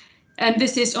least, and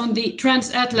this is on the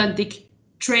transatlantic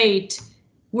trade,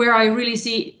 where I really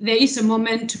see there is a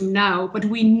momentum now, but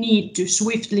we need to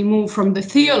swiftly move from the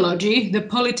theology, the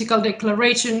political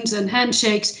declarations and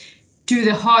handshakes, to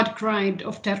the hard grind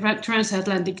of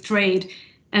transatlantic trade.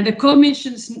 And the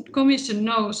Commission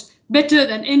knows better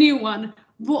than anyone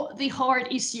what the hard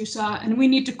issues are, and we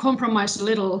need to compromise a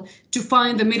little to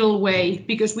find the middle way,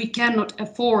 because we cannot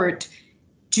afford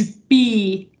to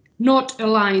be not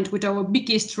aligned with our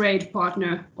biggest trade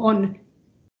partner on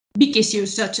big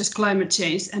issues such as climate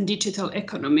change and digital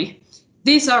economy.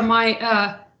 These are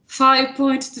my 5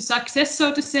 points to success,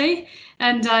 so to say,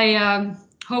 and I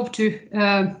hope to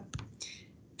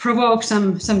provoke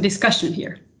some discussion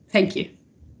here. Thank you.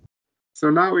 So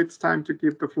now it's time to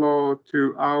give the floor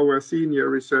to our senior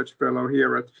research fellow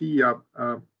here at FIIA,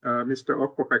 Mr.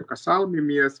 Okko-Pekka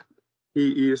Salmimies.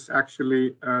 He is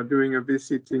actually doing a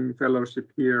visiting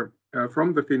fellowship here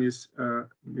from the Finnish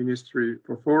Ministry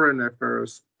for Foreign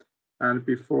Affairs. And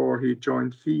before he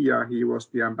joined FIIA, he was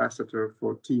the ambassador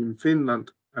for Team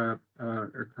Finland, a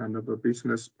kind of a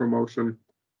business promotion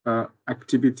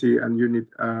activity and unit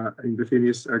in the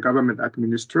Finnish government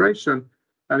administration.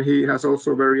 And he has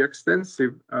also very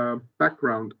extensive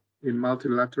background in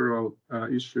multilateral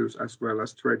issues as well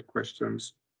as trade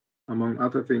questions. Among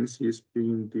other things, he's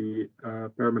been the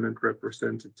permanent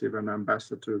representative and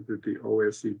ambassador to the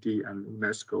OECD and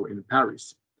UNESCO in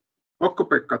Paris.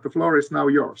 Okko-Pekka, the floor is now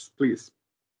yours, please.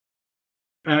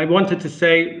 I wanted to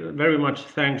say very much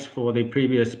thanks for the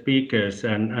previous speakers,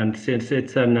 and since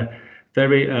it's a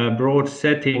very broad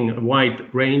setting, a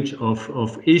wide range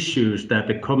of issues that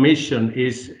the Commission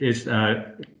is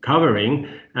covering,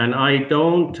 and I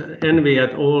don't envy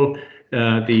at all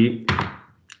the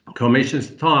Commission's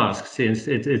task, since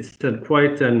it's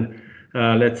quite an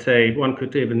let's say one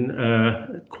could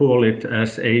even call it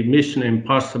as a mission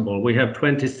impossible. We have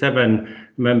 27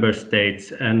 member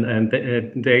states, and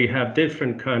they have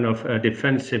different kind of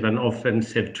defensive and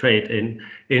offensive trade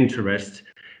interests.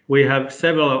 We have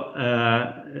several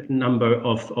number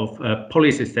of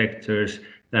policy sectors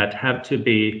that have to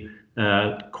be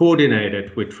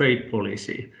coordinated with trade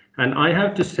policy. And I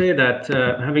have to say that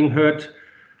having heard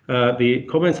the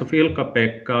comments of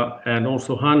Ilkka-Pekka and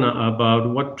also Hanna about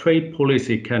what trade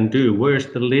policy can do, where's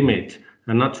the limit,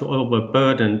 and not to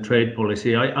overburden trade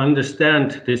policy, I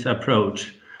understand this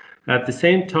approach. At the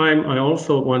same time, I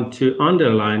also want to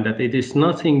underline that it is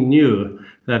nothing new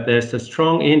that there's a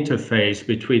strong interface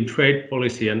between trade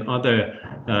policy and other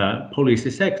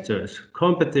policy sectors.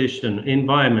 Competition,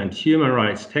 environment, human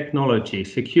rights, technology,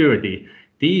 security,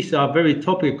 these are very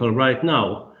topical right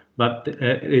now. But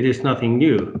it is nothing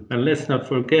new. And let's not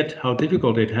forget how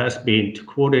difficult it has been to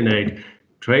coordinate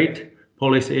trade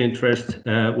policy interests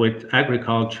with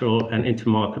agricultural and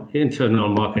internal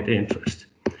market interests.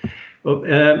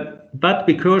 But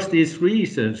because these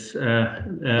reasons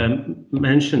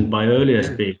mentioned by earlier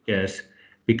speakers,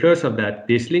 because of that,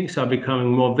 these links are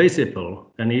becoming more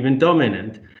visible and even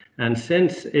dominant. And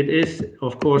since it is,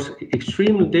 of course,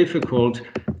 extremely difficult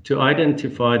to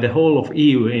identify the whole of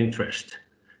EU interest,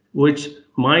 which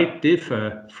might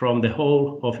differ from the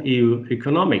whole of EU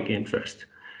economic interest.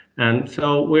 And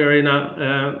so we're in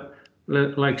a,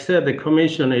 like I said, the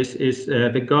Commission is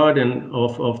the guardian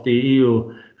of the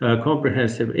EU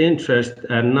comprehensive interest,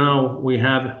 and now we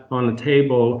have on the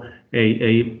table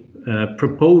a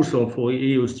proposal for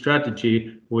EU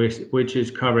strategy which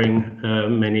is covering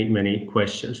many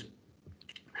questions.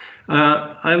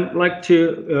 I'd like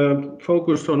to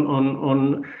focus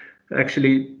on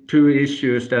actually two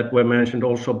issues that were mentioned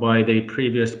also by the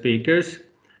previous speakers.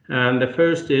 And the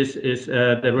first is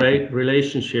the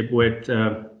relationship with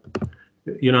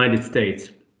United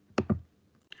States.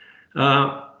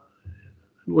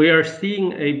 We are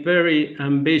seeing a very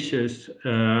ambitious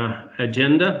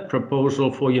agenda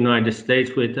proposal for United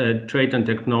States with a Trade and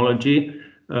Technology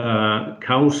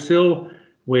Council,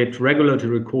 with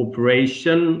regulatory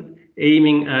cooperation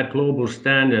aiming at global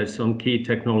standards on key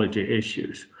technology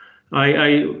issues.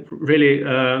 I really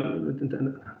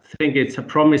think it's a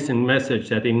promising message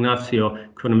that Ignacio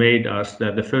conveyed us,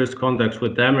 that the first contacts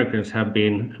with the Americans have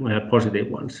been positive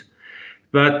ones.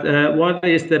 But what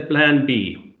is the plan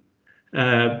B?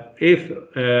 If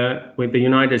with the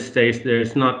United States there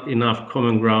is not enough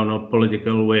common ground or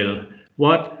political will,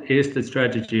 what is the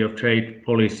strategy of trade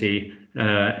policy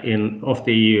of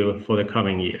the EU for the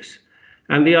coming years?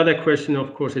 And the other question,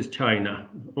 of course, is China.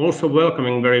 Also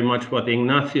welcoming very much what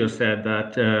Ignacio said,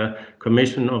 that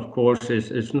Commission, of course,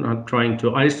 is not trying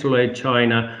to isolate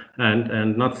China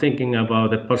and not thinking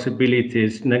about the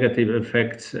possibilities, negative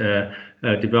effects,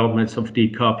 developments of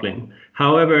decoupling.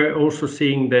 However, also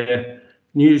seeing the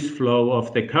news flow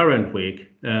of the current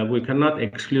week, we cannot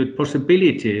exclude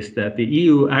possibilities that the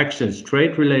EU actions,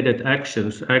 trade-related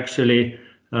actions, actually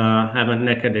have a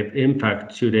negative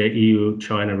impact to the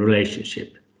EU-China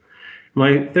relationship.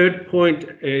 My third point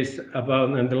is about,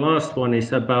 and the last one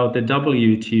is about the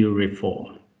WTO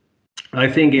reform. I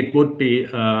think it would be,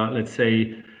 let's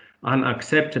say,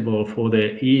 unacceptable for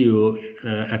the EU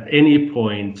at any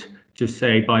point to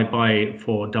say bye-bye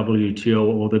for WTO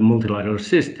or the multilateral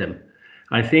system.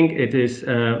 I think it is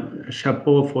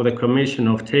chapeau for the Commission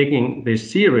of taking this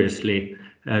seriously,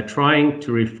 trying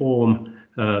to reform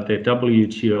the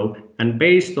WTO, and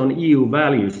based on EU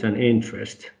values and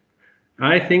interest.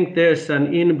 I think there's an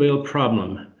inbuilt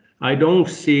problem. I don't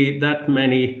see that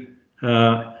many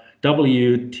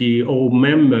WTO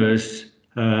members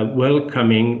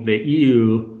welcoming the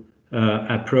EU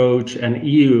approach and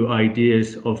EU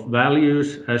ideas of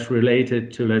values as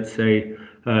related to, let's say,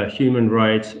 human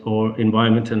rights or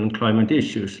environmental and climate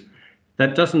issues.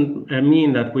 That doesn't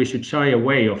mean that we should shy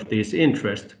away of these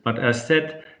interests, but as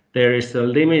said, there is a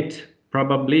limit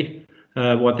probably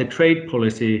what the trade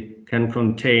policy can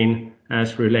contain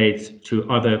as relates to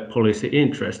other policy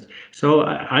interests. So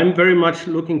I'm very much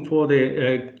looking for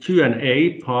the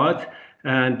Q&A part,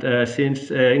 and since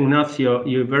Ignacio,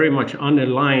 you very much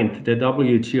underlined the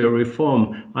WTO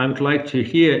reform, I would like to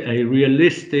hear a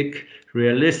realistic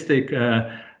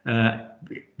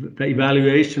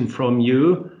evaluation from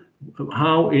you.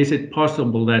 How is it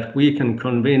possible that we can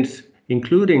convince,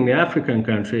 including the African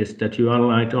countries that you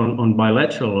outlined on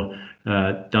bilateral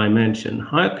dimension,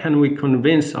 how can we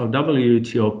convince our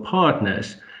WTO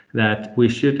partners that we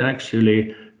should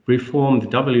actually reform the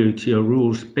WTO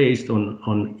rules based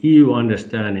on EU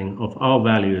understanding of our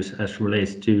values as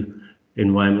relates to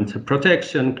environmental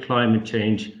protection, climate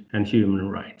change, and human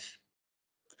rights?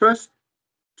 First,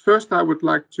 I would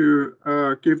like to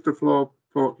give the floor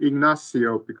for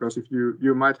Ignacio, because if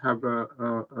you might have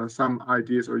some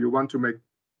ideas, or you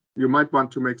might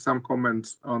want to make some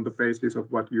comments on the basis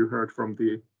of what you heard from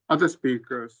the other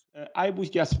speakers. I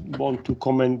would just want to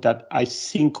comment that I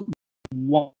think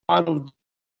one of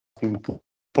the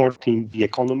supporting the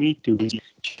economy to be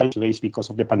challenged because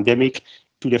of the pandemic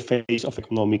to the phase of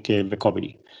economic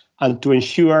recovery, and to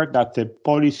ensure that the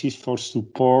policies for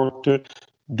support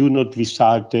do not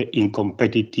result in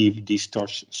competitive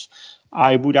distortions.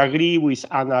 I would agree with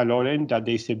Anna Loren that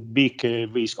there's a big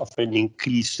risk of an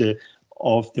increase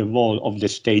of the role of the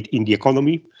state in the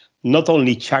economy. Not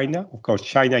only China, of course,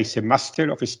 China is a master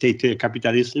of state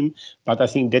capitalism, but I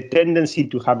think the tendency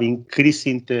to have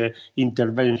increasing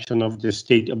intervention of the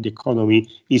state of the economy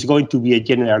is going to be a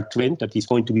general trend that is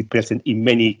going to be present in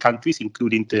many countries,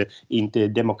 including in the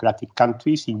democratic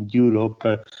countries, in Europe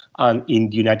and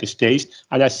in the United States.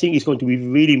 And I think it's going to be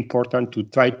really important to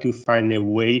try to find a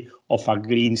way of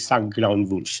agreeing some ground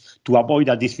rules to avoid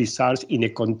that this results in a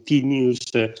continuous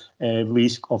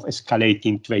risk of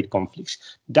escalating trade conflicts.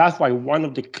 That's why one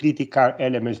of the critical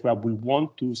elements where we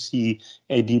want to see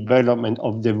a development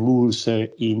of the rules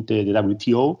in the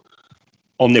WTO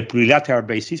on a plurilateral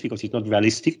basis, because it's not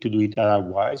realistic to do it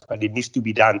otherwise, but it needs to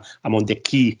be done among the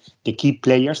key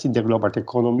players in the global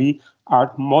economy,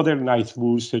 are modernized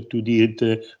rules to deal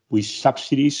with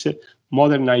subsidies,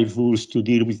 modernized rules to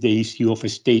deal with the issue of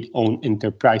state-owned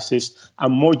enterprises,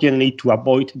 and more generally to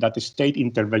avoid that state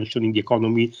intervention in the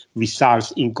economy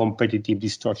results in competitive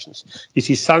distortions. This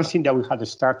is something that we had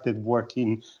started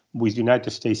working with the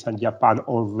United States and Japan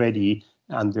already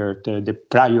under the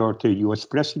prior US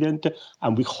president,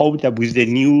 and we hope that with the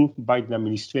new Biden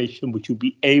administration, we should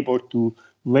be able to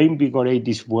reinvigorate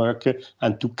this work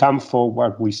and to come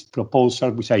forward with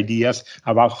proposals, with ideas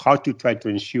about how to try to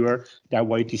ensure that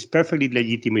while it is perfectly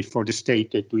legitimate for the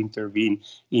state to intervene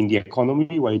in the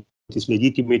economy, while it is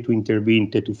legitimate to intervene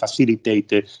to facilitate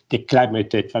the climate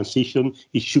transition,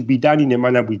 it should be done in a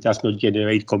manner which does not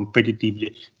generate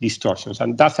competitive distortions.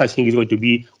 And that, I think, is going to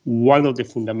be one of the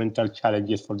fundamental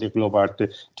challenges for the global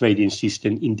trading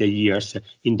system in the years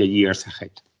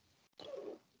ahead.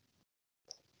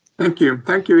 Thank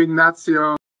you,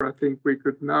 Ignacio. I think we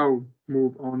could now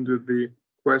move on to the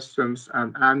questions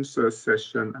and answers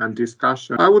session and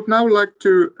discussion. I would now like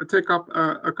to take up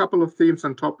a couple of themes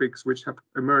and topics which have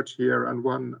emerged here, and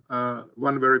one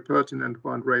very pertinent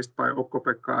one raised by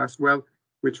Okko-Pekka as well,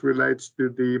 which relates to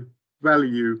the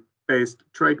value-based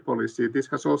trade policy. This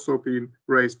has also been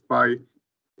raised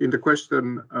in the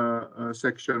question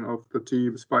section of the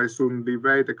Teams by Sun Li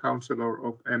Wei, the Counselor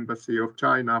of Embassy of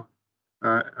China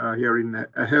here in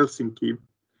Helsinki.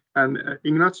 And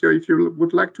Ignacio, if you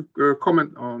would like to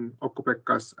comment on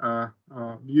Okko-Pekka's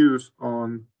views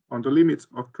on the limits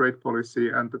of trade policy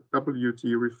and the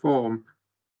WTO reform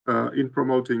in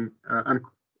promoting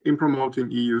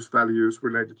EU's values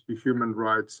related to human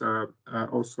rights,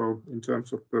 also in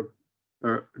terms of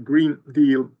the Green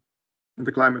Deal,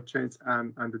 the climate change,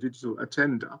 and the digital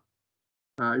agenda.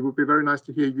 It would be very nice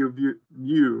to hear your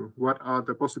view. What are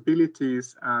the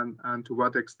possibilities and to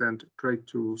what extent trade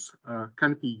tools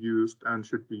can be used and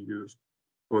should be used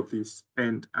for this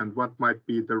end, and what might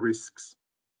be the risks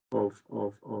of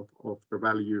the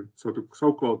value, so the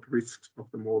so-called risks of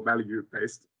the more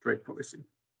value-based trade policy.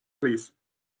 Please.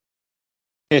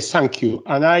 Yes, thank you.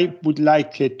 And I would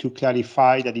like to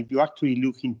clarify that if you actually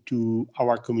look into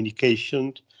our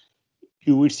communication,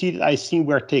 you will see that I think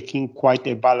we're taking quite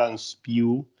a balanced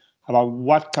view about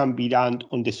what can be done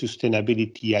on the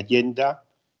sustainability agenda,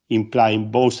 implying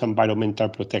both environmental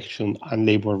protection and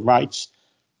labor rights,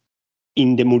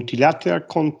 in the multilateral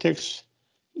context,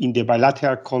 in the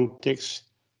bilateral context,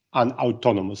 and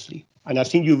autonomously. And I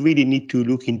think you really need to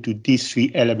look into these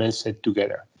three elements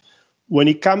together. When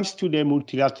it comes to the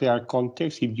multilateral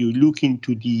context, if you look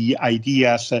into the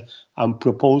ideas and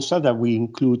proposals that we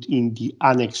include in the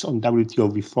annex on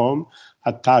WTO reform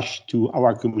attached to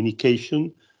our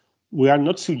communication, we are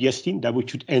not suggesting that we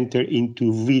should enter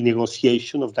into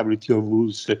renegotiation of WTO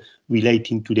rules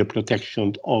relating to the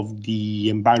protection of the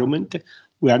environment.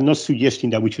 We are not suggesting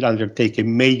that we should undertake a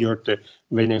major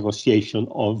renegotiation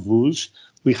of rules.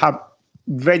 We have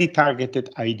very targeted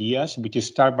ideas, which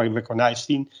start by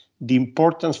recognizing the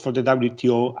importance for the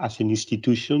WTO as an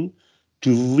institution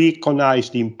to recognize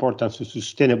the importance of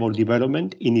sustainable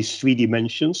development in its three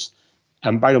dimensions: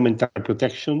 environmental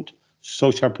protection,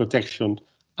 social protection,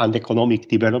 and economic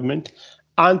development,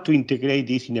 and to integrate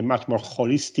this in a much more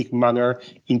holistic manner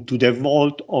into the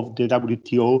role of the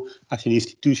WTO as an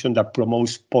institution that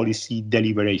promotes policy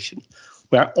deliberation.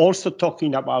 We are also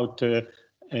talking about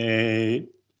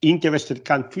interested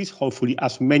countries, hopefully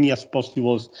as many as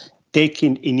possible,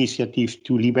 taking initiatives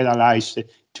to liberalize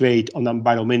trade on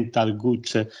environmental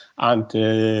goods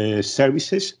and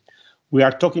services. We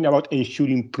are talking about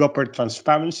ensuring proper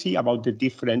transparency about the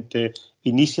different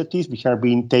initiatives which are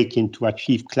being taken to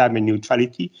achieve climate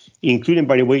neutrality, including,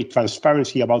 by the way,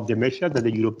 transparency about the measure that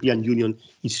the European Union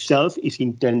itself is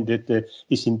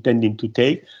intending to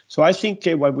take. So I think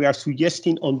what we are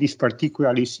suggesting on this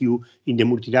particular issue in the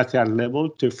multilateral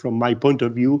level, from my point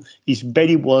of view, is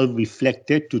very well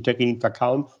reflected to take into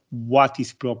account what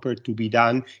is proper to be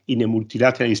done in a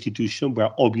multilateral institution where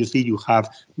obviously you have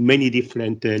many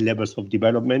different levels of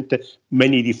development,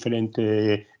 many different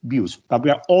views. But we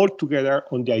are all together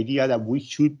on the idea that we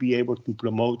should be able to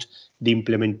promote the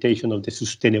implementation of the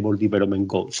Sustainable Development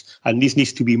Goals. And this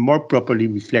needs to be more properly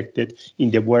reflected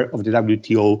in the work of the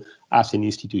WTO as an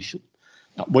institution.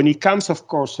 Now, when it comes, of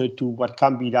course, to what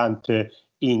can be done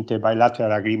in the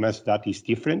bilateral agreements, that is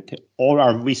different. All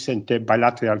our recent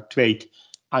bilateral trade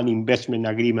and investment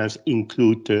agreements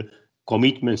include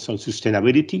commitments on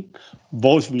sustainability,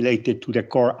 both related to the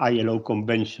core ILO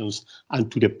conventions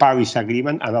and to the Paris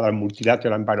Agreement and other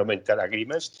multilateral environmental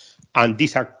agreements. And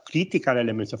these are critical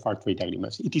elements of our trade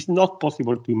agreements. It is not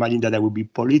possible to imagine that there will be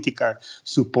political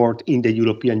support in the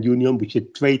European Union with a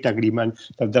trade agreement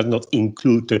that does not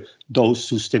include those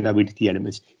sustainability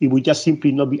elements. It would just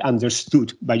simply not be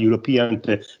understood by European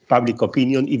public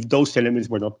opinion if those elements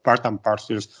were not part and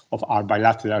parcels of our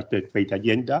bilateral trade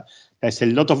agenda. There's a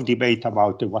lot of debate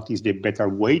about what is the better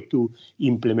way to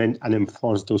implement and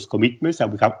enforce those commitments,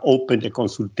 and we have opened a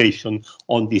consultation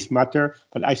on this matter.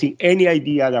 But I think any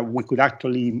idea that we could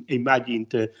actually imagine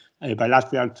a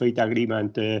bilateral trade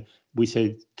agreement with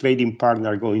a trading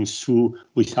partner going through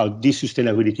without these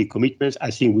sustainability commitments,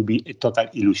 I think would be a total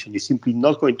illusion. It's simply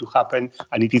not going to happen,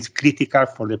 and it is critical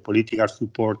for the political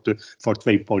support for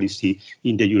trade policy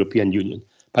in the European Union.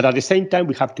 But at the same time,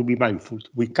 we have to be mindful.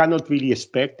 We cannot really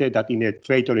expect that in a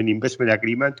trade or an investment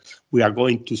agreement, we are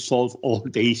going to solve all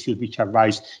the issues which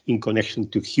arise in connection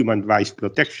to human rights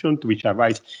protection, which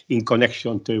arise in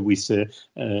connection with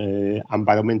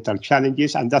environmental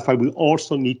challenges. And that's why we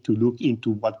also need to look into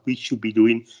what we should be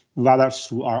doing rather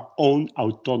through our own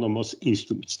autonomous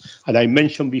instruments. And I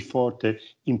mentioned before the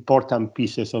important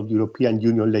pieces of European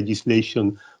Union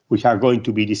legislation which are going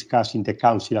to be discussed in the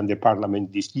Council and the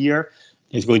Parliament this year.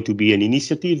 There's going to be an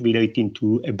initiative relating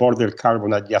to a border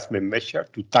carbon adjustment measure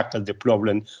to tackle the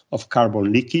problem of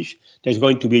carbon leakage. There's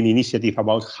going to be an initiative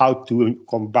about how to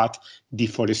combat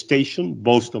deforestation,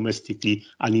 both domestically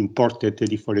and imported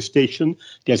deforestation.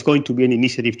 There's going to be an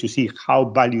initiative to see how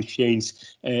value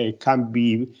chains can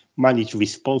be managed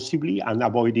responsibly and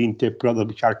avoiding the products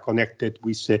which are connected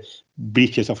with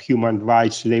breaches of human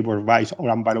rights, labor rights, or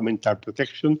environmental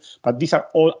protection. But these are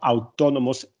all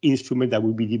autonomous instruments that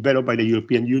will be developed by the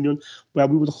European Union, where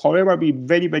we would, however, be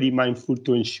very, very mindful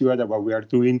to ensure that what we are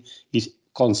doing is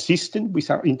consistent with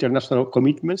our international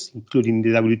commitments, including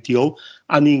the WTO,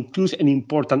 and includes an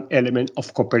important element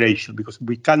of cooperation, because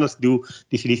we cannot do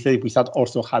this initiative without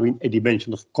also having a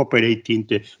dimension of cooperating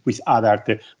with other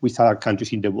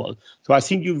countries in the world. So I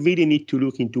think you really need to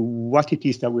look into what it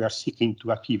is that we are seeking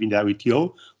to achieve in the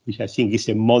WTO, which I think is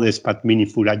a modest but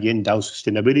meaningful agenda on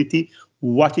sustainability,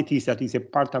 what it is that is a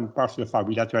part and parcel of our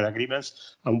bilateral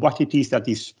agreements, and what it is that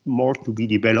is more to be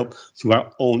developed through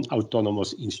our own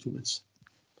autonomous instruments.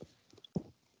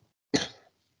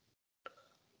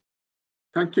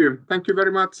 Thank you. Thank you very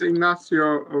much,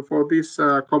 Ignacio, for these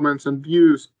comments and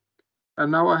views.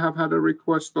 And now I have had a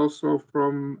request also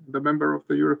from the member of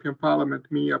the European Parliament,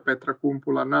 Mia Petra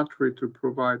Kumpula-Natri, to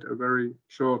provide a very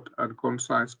short and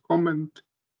concise comment.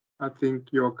 I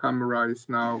think your camera is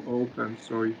now open,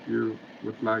 so if you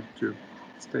would like to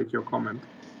state your comment,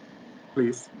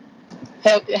 please.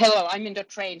 Hello, I'm in the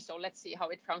train, so let's see how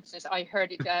it functions. I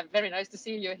heard it. Very nice to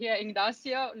see you here,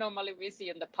 Ignacio. Normally we see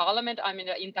in the Parliament. I'm in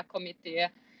the INTA committee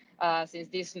since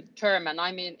this term, and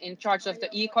I'm in charge of the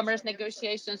e-commerce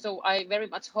negotiations. So I very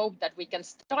much hope that we can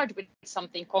start with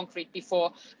something concrete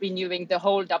before renewing the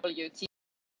whole WTO.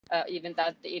 Even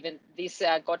this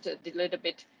got a little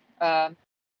bit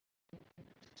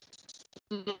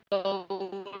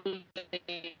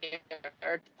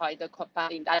by the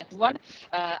company in that one,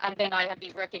 and then I have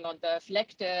been working on the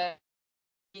FLECT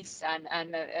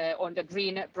and on the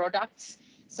green products.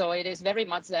 So it is very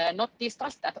much not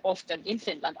discussed that often in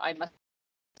Finland. I must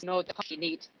know that we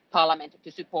need Parliament to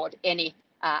support any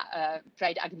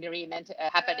trade agreement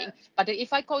happening. But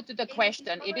if I go to the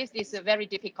question, it is this very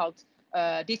difficult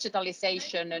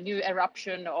digitalization, a new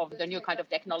eruption of the new kind of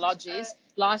technologies.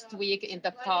 Last week in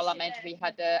the Parliament, we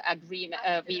had we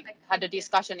had a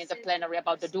discussion in the plenary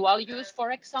about the dual use,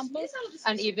 for example,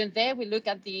 and even there we look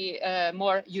at the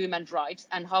more human rights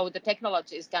and how the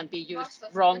technologies can be used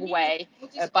wrong way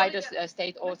by the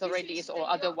state authorities or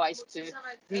otherwise to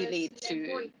really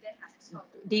to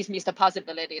dismiss the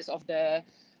possibilities of the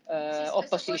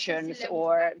oppositions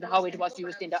or how it was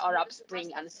used in the Arab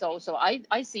Spring and so. So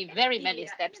I see very many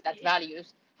steps that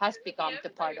values has become the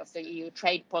part of the EU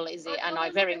trade policy, and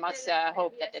I very much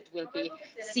hope that it will be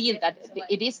seen that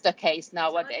it is the case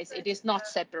nowadays. It is not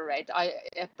separate. I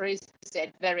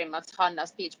appreciate very much Hanna's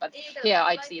speech, but here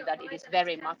I see that it is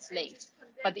very much linked.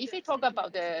 But if we talk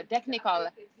about the technical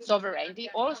sovereignty,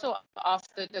 also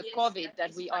after the COVID,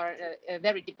 that we are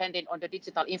very dependent on the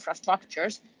digital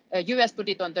infrastructures, US put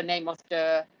it on the name of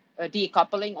the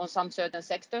decoupling on some certain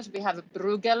sectors. We have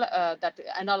Bruegel that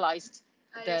analyzed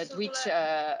which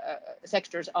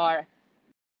sectors are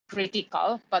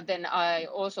critical, but then I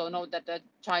also know that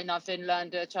China,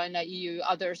 Finland, China, EU,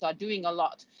 others are doing a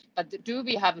lot. But do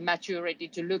we have maturity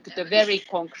to look at the very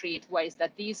concrete ways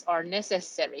that these are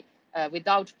necessary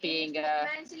without being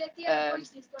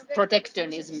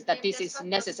protectionism, that this is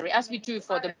necessary, as we do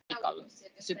for the medical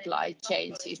supply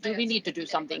chains? Do we need to do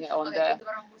something on the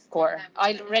core?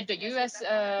 I read the US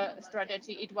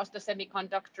strategy. It was the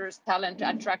semiconductors, talent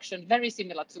attraction, very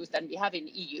similar tools than we have in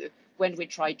EU when we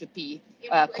try to be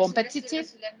competitive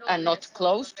and not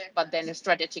closed, but then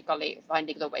strategically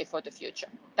finding the way for the future.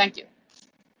 Thank you.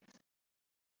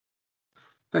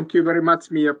 Thank you very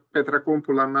much, Mia Petra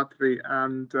Kumpula-Natri.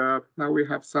 And now we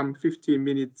have some 15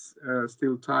 minutes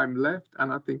still time left,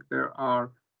 and I think there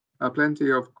are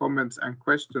plenty of comments and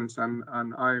questions. And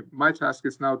my task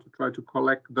is now to try to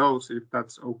collect those, if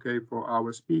that's okay for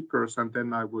our speakers, and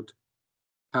then I would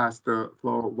pass the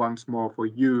floor once more for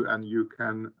you, and you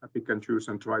can pick and choose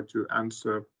and try to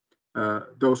answer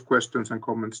those questions and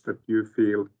comments that you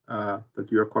feel that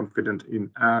you are confident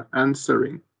in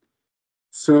answering.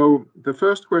 So the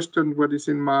first question, what is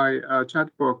in my chat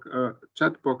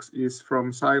box is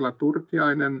from Saila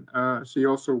Turtiainen. She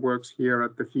also works here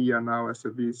at the FIIA now as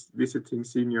a visiting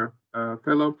senior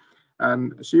fellow,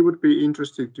 and she would be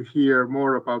interested to hear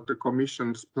more about the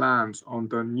Commission's plans on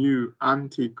the new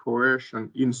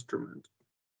anti-coercion instrument.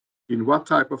 In what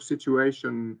type of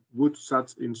situation would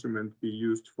such instrument be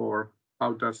used for?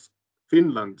 How does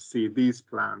Finland see these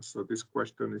plans? So this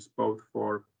question is both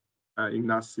for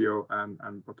Ignacio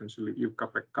and potentially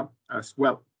Ilkka-Pekka as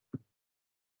well.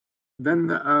 Then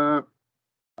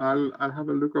I'll have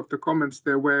a look at the comments.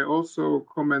 There were also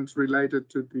comments related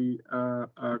to the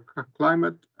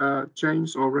climate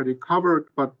change already covered,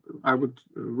 but I would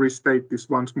restate this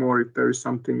once more if there is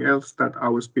something else that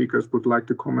our speakers would like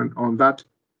to comment on that.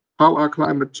 How are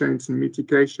climate change and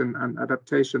mitigation and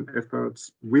adaptation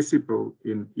efforts visible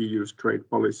in EU's trade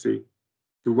policy?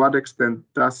 To what extent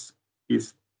does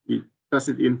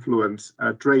it influence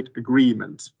trade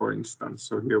agreements, for instance?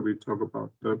 So here we talk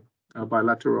about the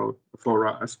bilateral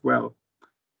fora as well.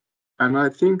 And I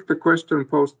think the question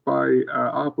posed by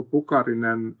Aapo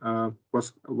Pukarinen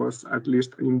was at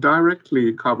least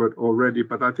indirectly covered already,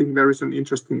 but I think there is an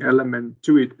interesting element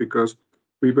to it, because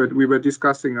we were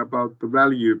discussing about the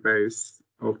value base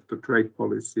of the trade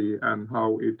policy and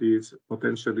how it is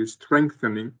potentially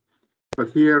strengthening.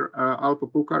 But here,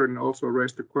 Aapo Pukarinen also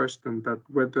raised the question that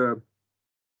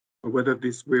whether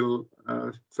this will,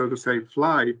 so to say,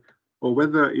 fly, or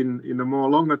whether in a more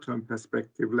longer term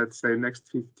perspective, let's say next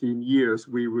 15 years,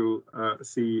 we will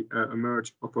see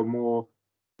emerge of a more,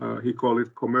 he called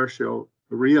it commercial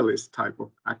realist type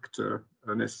of actor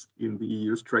in the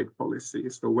EU's trade policy.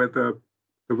 So whether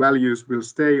the values will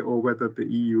stay or whether the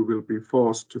EU will be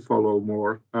forced to follow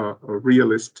more a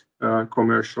realist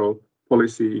commercial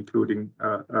policy, including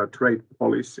trade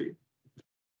policy.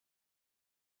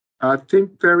 I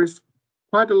think there is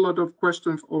quite a lot of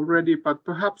questions already, but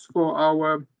perhaps for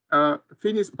our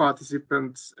Finnish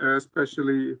participants,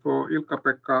 especially for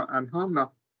Ilkka-Pekka and Hanna,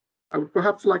 I would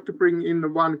perhaps like to bring in the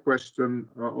one question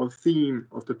or theme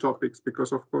of the topics,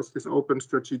 because of course this open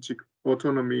strategic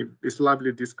autonomy is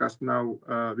lively discussed now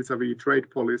vis-a-vis trade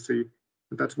policy.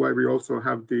 And that's why we also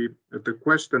have the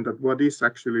question that what is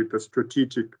actually the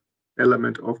strategic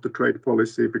element of the trade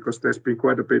policy, because there's been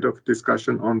quite a bit of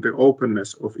discussion on the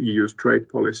openness of EU's trade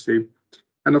policy.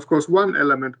 And of course, one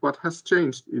element, what has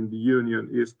changed in the Union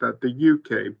is that the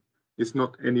UK is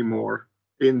not anymore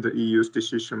in the EU's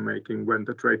decision-making when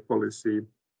the trade policy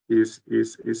is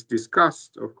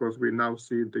discussed. Of course, we now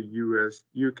see the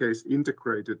UK's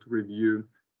integrated review,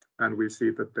 and we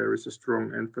see that there is a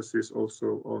strong emphasis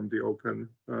also on the open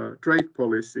trade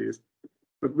policies.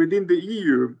 But within the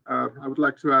EU, I would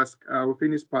like to ask our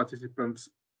Finnish participants,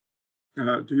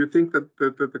 do you think that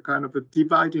the kind of the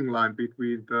dividing line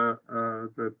between the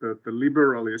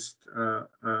liberalist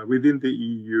within the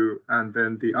EU and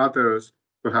then the others,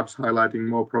 perhaps highlighting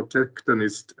more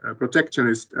protectionist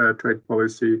trade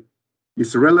policy,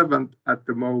 is relevant at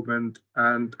the moment,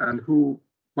 and who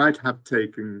might have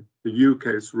taken the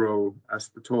UK's role as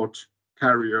the torch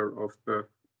carrier of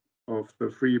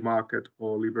the free market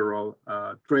or liberal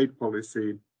trade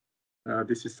policy?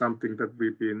 This is something that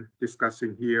we've been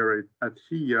discussing here at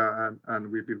FIIA,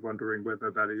 and we've been wondering whether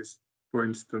that is, for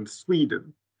instance,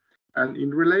 Sweden. And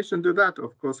in relation to that,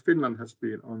 of course, Finland has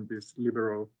been on this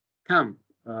liberal camp.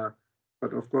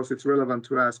 But of course, it's relevant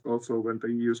to ask also when the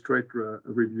EU's trade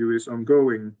review is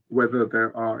ongoing, whether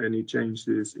there are any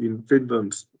changes in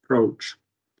Finland's approach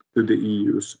to the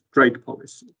EU's trade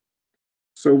policy.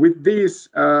 So with these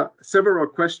several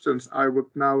questions, I would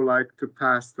now like to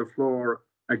pass the floor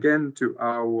again to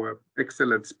our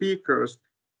excellent speakers.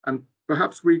 And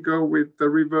perhaps we go with the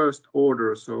reversed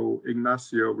order, so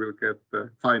Ignacio will get the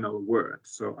final word.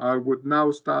 So I would now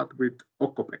start with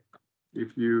Okko-Pekka,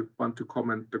 if you want to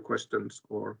comment the questions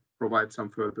or provide some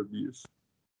further views.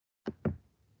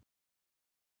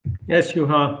 Yes,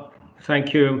 Juha,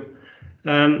 thank you.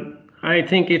 I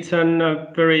think it's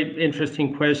a very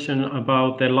interesting question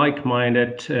about the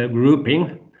like-minded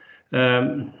grouping.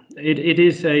 It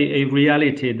is a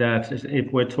reality that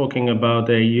if we're talking about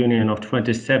a union of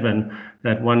 27,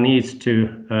 that one needs to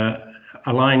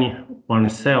align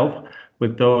oneself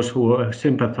with those who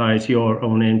sympathize your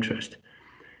own interest.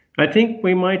 I think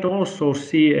we might also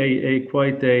see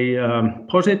quite a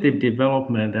positive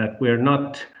development that we're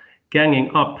not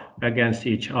ganging up against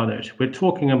each other. We're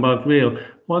talking about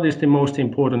what is the most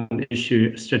important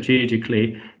issue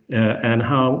strategically and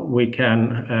how we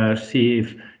can see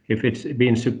if it's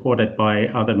being supported by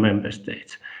other member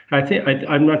states.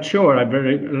 I'm not sure. I'm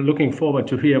very looking forward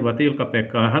to hear what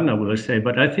Ilkka-Pekka and Hanna will say,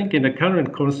 but I think in the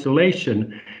current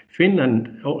constellation,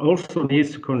 Finland also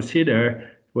needs to consider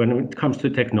when it comes to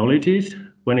technologies,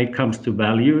 when it comes to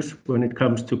values, when it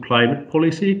comes to climate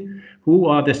policy, who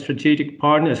are the strategic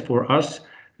partners for us,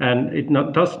 and it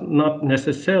does not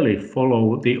necessarily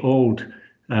follow the old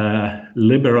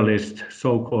liberalist,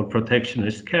 so-called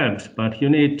protectionist camps, but you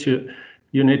need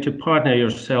to partner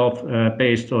yourself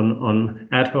based on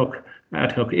ad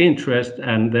hoc interest,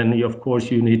 and then of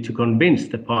course you need to convince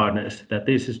the partners that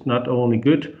this is not only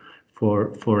good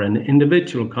for an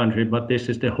individual country, but this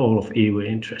is the whole of EU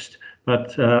interest.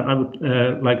 But I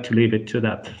would like to leave it to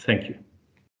that. Thank you.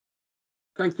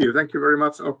 Thank you. Thank you very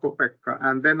much, Okko-Pekka.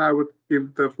 And then I would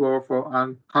give the floor for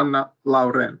Hanna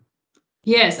Laurén.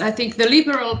 Yes, I think the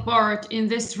liberal part in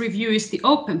this review is the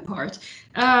open part.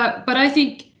 But I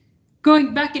think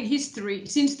going back in history,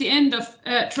 since the end of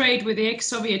trade with the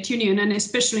ex-Soviet Union, and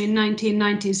especially in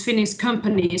 1990s, Finnish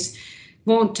companies,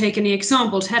 won't take any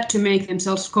examples, had to make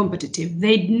themselves competitive.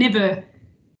 They never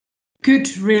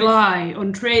could rely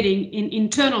on trading in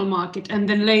internal market and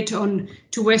then later on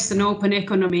to Western open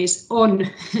economies on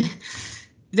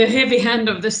the heavy hand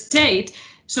of the state.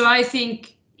 So I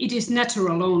think it is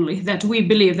natural only that we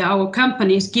believe that our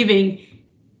companies giving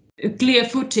a clear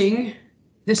footing,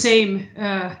 the same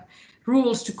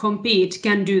rules to compete,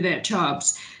 can do their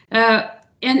jobs.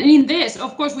 And in this,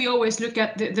 of course, we always look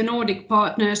at the Nordic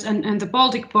partners and the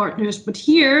Baltic partners, but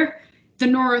here the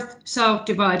North-South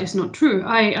divide is not true.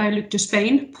 I look to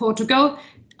Spain, Portugal,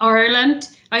 Ireland.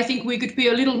 I think we could be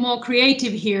a little more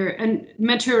creative here, and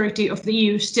majority of the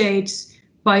EU states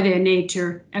by their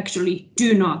nature actually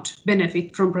do not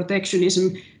benefit from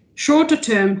protectionism. Shorter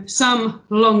term, some;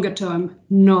 longer term,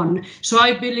 none. So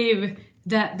I believe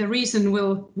that the reason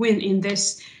will win in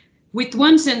this. With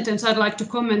one sentence, I'd like to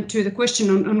comment to the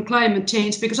question on climate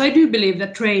change, because I do believe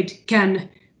that trade can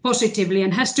positively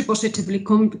and has to positively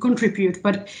contribute,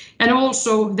 and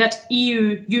also that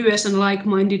EU, US and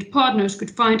like-minded partners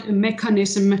could find a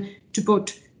mechanism to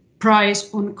put price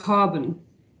on carbon.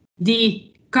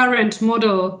 The current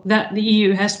model that the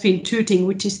EU has been tooting,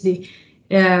 which is the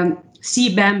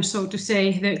CBAM, so to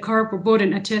say, the carbon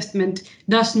border adjustment,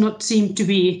 does not seem to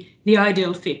be the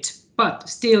ideal fit. But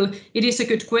still, it is a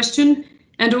good question.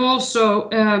 And also,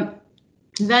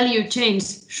 value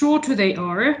chains, shorter they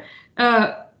are,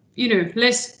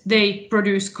 less they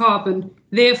produce carbon.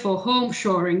 Therefore, home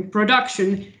shoring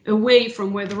production away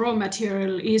from where the raw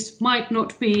material is might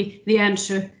not be the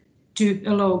answer to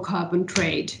a low carbon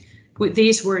trade. With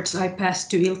these words, I pass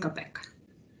to Ilkka-Pekka.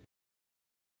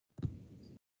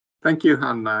 Thank you,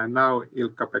 Hanna. And now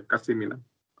Ilkka-Pekka Siminen.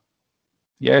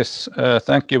 Yes,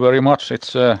 thank you very much.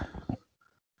 It's a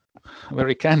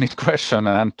very candid question,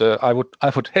 and I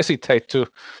would hesitate to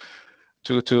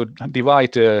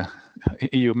divide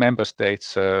EU member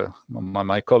states,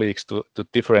 my colleagues, to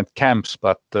different camps.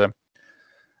 But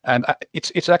and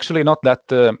it's actually not that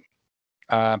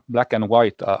black and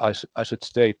white. I should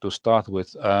say to start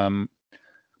with,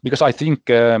 because I think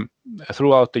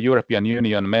throughout the European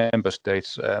Union member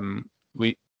states,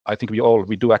 I think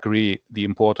we do agree the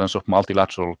importance of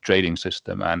multilateral trading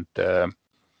system and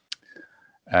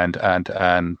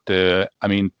I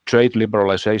mean trade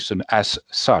liberalization as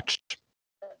such.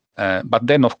 But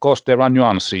then of course there are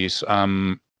nuances.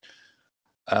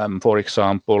 For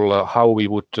example, how we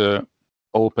would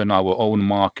open our own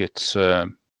markets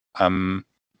when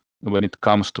it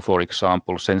comes to, for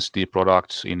example, sensitive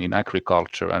products in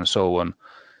agriculture and so on.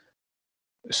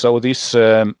 So this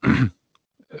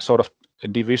sort of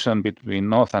division between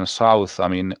North and South, I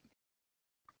mean,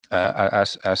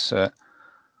 as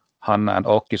Hanna and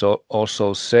Okki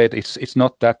also said, it's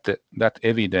not that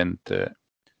evident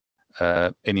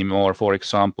anymore. For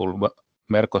example,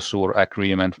 Mercosur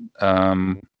agreement,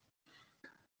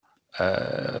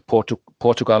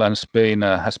 Portugal and Spain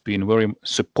has been very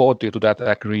supportive to that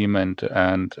agreement,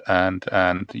 and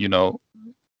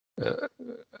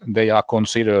they are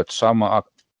considered. Some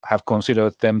have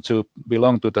considered them to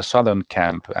belong to the southern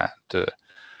camp,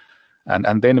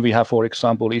 and then we have, for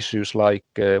example, issues like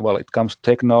it comes to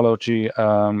technology,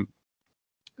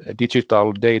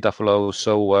 digital data flow.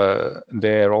 So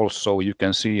there also you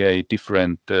can see a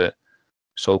different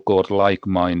so-called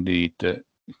like-minded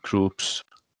groups.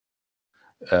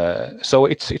 So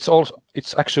it's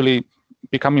actually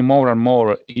becoming more and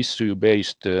more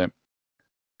issue-based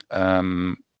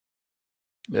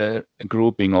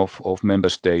grouping of member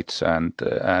states, and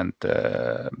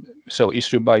so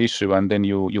issue by issue, and then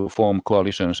you form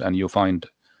coalitions and you find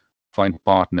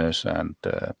partners, and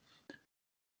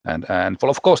well,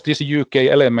 of course this UK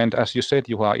element, as you said,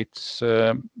 Juha, it's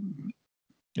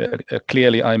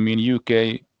clearly, I mean,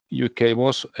 UK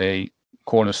was a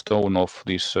cornerstone of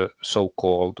this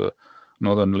so-called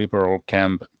Northern Liberal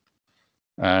camp,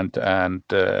 and I'm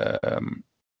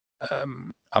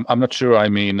not sure, I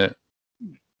mean,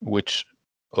 which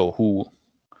or who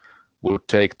will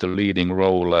take the leading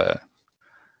role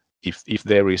if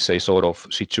there is a sort of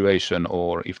situation,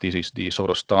 or if this is the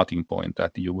sort of starting point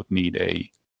that you would need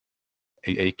a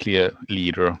clear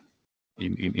leader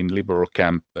in liberal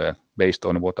camp based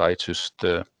on what I just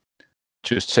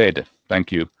said.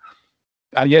 Thank you.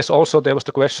 And yes, also there was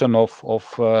the question of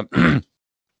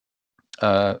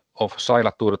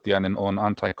Saila Turtiainen on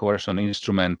anti-coercion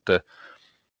instrument.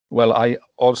 Well, I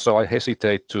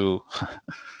hesitate to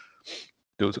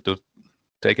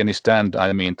take any stand.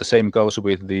 I mean, the same goes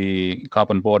with the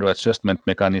carbon border adjustment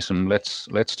mechanism.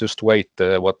 Let's just wait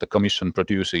what the Commission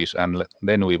produces, and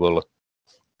then we will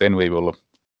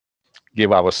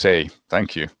give our say.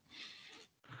 Thank you.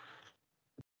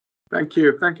 Thank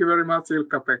you very much,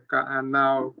 Ilkka-Pekka. And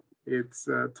now it's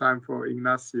time for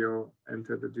Ignacio to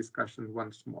enter the discussion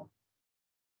once more.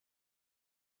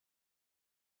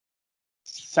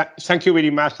 Thank you very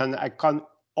much, and I can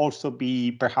also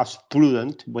be perhaps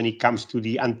prudent when it comes to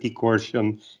the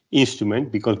anti-coercion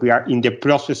instrument, because we are in the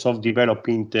process of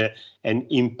developing an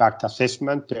impact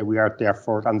assessment. We are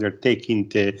therefore undertaking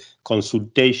the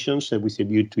consultations with a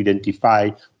view to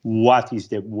identify what is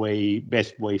the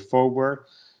best way forward.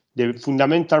 The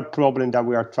fundamental problem that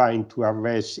we are trying to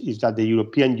address is that the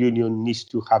European Union needs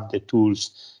to have the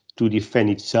tools to defend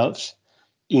itself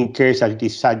in case that it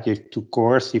is subject to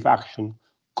coercive action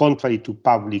contrary to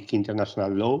public international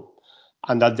law.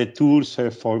 and that the tools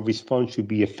for response should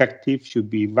be effective, should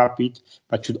be rapid,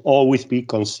 but should always be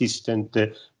consistent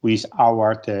with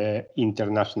our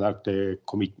international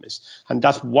commitments. And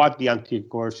that's what the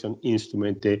anti-coercion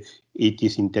instrument it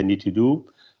is intended to do.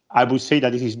 I would say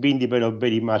that this is being developed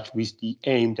very much with the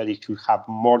aim that it should have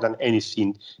more than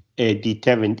anything a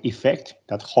deterrent effect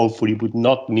that hopefully would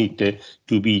not need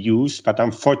to be used. But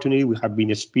unfortunately, we have been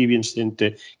experiencing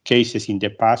cases in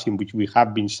the past in which we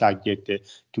have been subject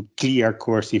to clear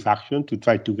coercive action to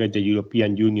try to get the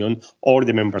European Union or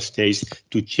the member states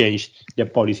to change the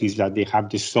policies that they have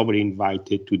the sovereign right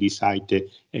to decide to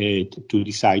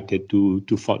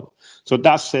follow. So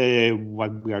that's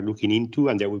what we are looking into,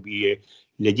 and there will be a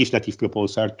legislative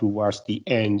proposal towards the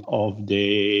end of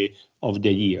the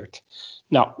year.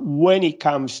 Now, when it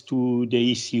comes to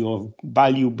the issue of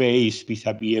value-based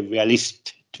vis-a-vis a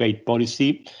realist trade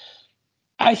policy,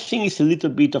 I think it's a little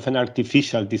bit of an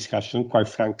artificial discussion, quite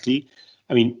frankly.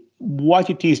 I mean, what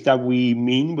it is that we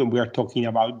mean when we are talking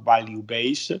about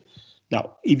value-based.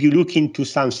 Now, if you look into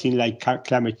something like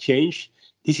climate change,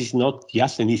 this is not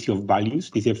just an issue of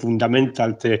values. It's a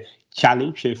fundamental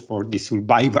challenge for the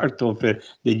survival of the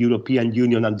European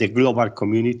Union and the global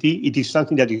community. It is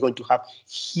something that is going to have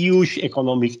huge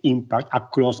economic impact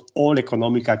across all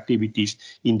economic activities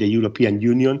in the European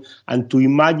Union. And to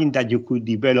imagine that you could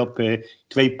develop a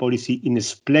trade policy in a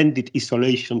splendid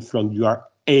isolation from your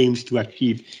aims to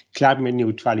achieve climate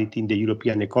neutrality in the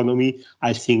European economy,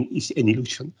 I think is an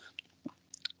illusion.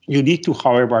 You need to,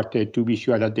 however, to be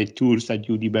sure that the tools that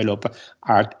you develop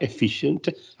are efficient.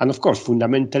 And of course,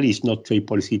 fundamentally, it's not trade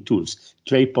policy tools.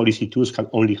 Trade policy tools can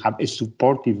only have a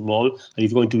supportive role, and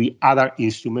it's going to be other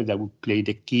instruments that will play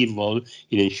the key role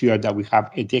in ensuring that we have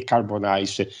a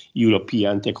decarbonized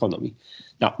European economy.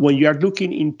 Now, when you are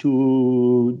looking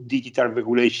into digital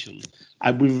regulation,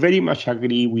 I will very much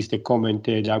agree with the comment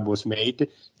that was made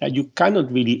that you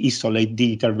cannot really isolate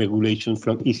digital regulation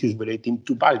from issues relating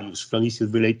to values, from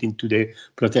issues relating to the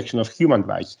protection of human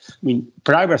rights. I mean,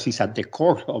 privacy is at the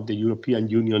core of the European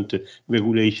Union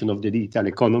regulation of the digital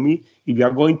economy. If you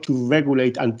are going to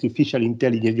regulate artificial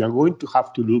intelligence, you are going to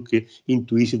have to look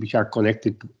into issues which are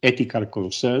connected to ethical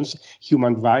concerns,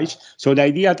 human rights. So the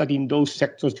idea that in those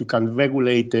sectors you can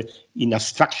regulate in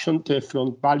abstraction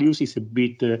from values is a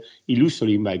bit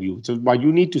illusory in my view. So what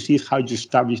you need to see is how you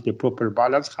establish the proper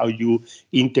balance, how you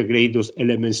integrate those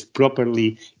elements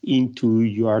properly into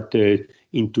your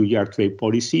trade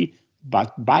policy.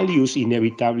 But values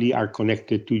inevitably are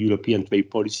connected to European trade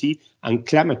policy, and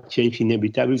climate change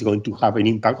inevitably is going to have an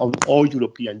impact on all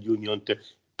European Union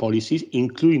policies,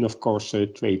 including, of course,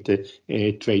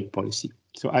 trade policy.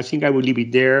 So I think I will leave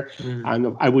it there,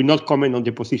 and I will not comment on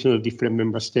the position of different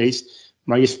member states.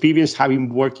 My experience,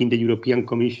 having worked in the European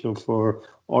Commission for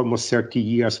almost 30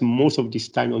 years, most of this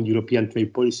time on European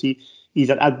trade policy, is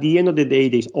that at the end of the day,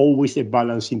 there's always a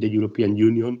balance in the European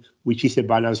Union, which is a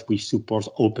balance which supports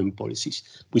open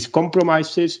policies, with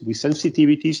compromises, with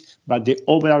sensitivities, but the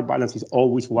overall balance is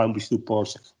always one which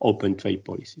supports open trade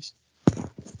policies.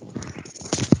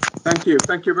 Thank you.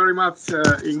 Thank you very much,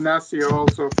 Ignacio,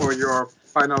 also for your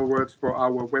final words for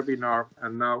our webinar.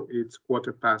 And now it's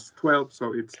 12:15,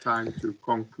 so it's time to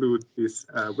conclude this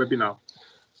webinar.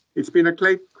 It's been a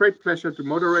great pleasure to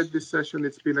moderate this session.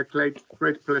 It's been a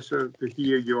great pleasure to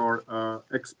hear your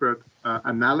expert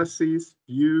analyses,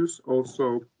 views,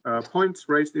 also points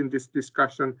raised in this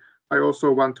discussion. I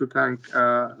also want to thank,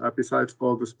 besides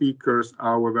all the speakers,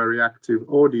 our very active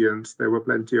audience. There were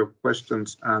plenty of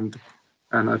questions, and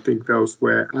I think those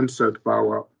were answered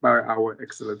by our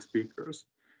excellent speakers.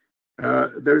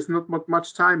 There is not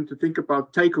much time to think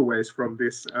about takeaways from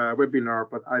this webinar,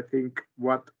 but I think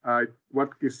what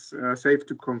is safe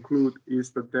to conclude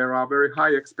is that there are very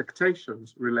high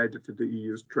expectations related to the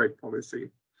EU's trade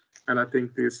policy. And I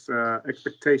think these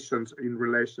expectations in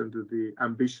relation to the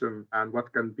ambition and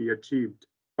what can be achieved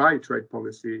by trade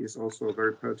policy is also a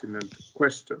very pertinent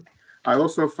question. I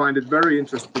also find it very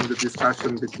interesting, the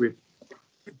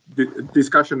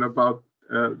discussion about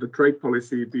the trade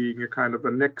policy being a kind of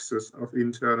a nexus of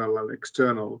internal and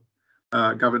external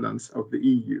governance of the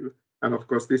EU. And of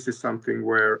course, this is something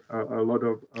where a lot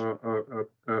of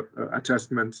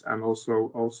adjustments and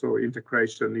also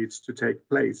integration needs to take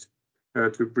place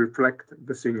to reflect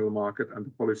the single market and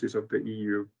the policies of the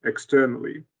EU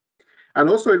externally. And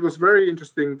also, it was very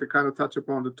interesting to kind of touch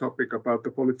upon the topic about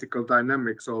the political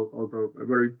dynamics, although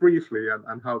very briefly,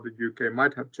 and how the UK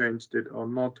might have changed it or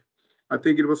not. I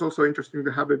think it was also interesting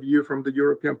to have a view from the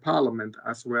European Parliament,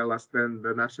 as well as then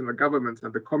the national governments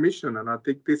and the Commission. And I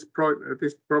think this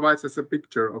provides us a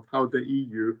picture of how the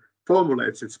EU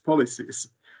formulates its policies.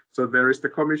 So there is the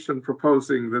Commission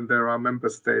proposing, then there are member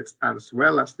states as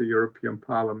well as the European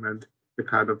Parliament, the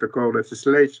kind of the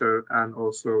co-legislature, and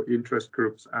also interest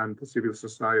groups and the civil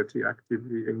society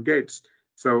actively engaged.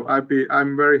 So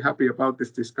I'm very happy about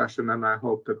this discussion, and I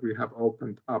hope that we have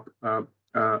opened up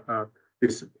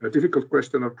this difficult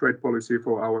question of trade policy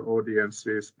for our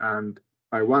audiences. And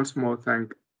I once more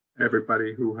thank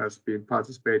everybody who has been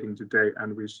participating today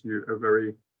and wish you a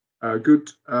very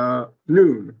good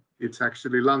noon. It's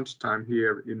actually lunchtime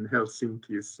here in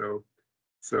Helsinki.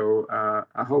 So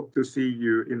I hope to see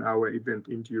you in our event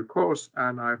in due course,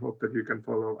 and I hope that you can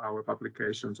follow our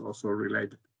publications also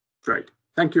related to trade.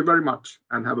 Thank you very much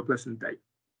and have a pleasant day.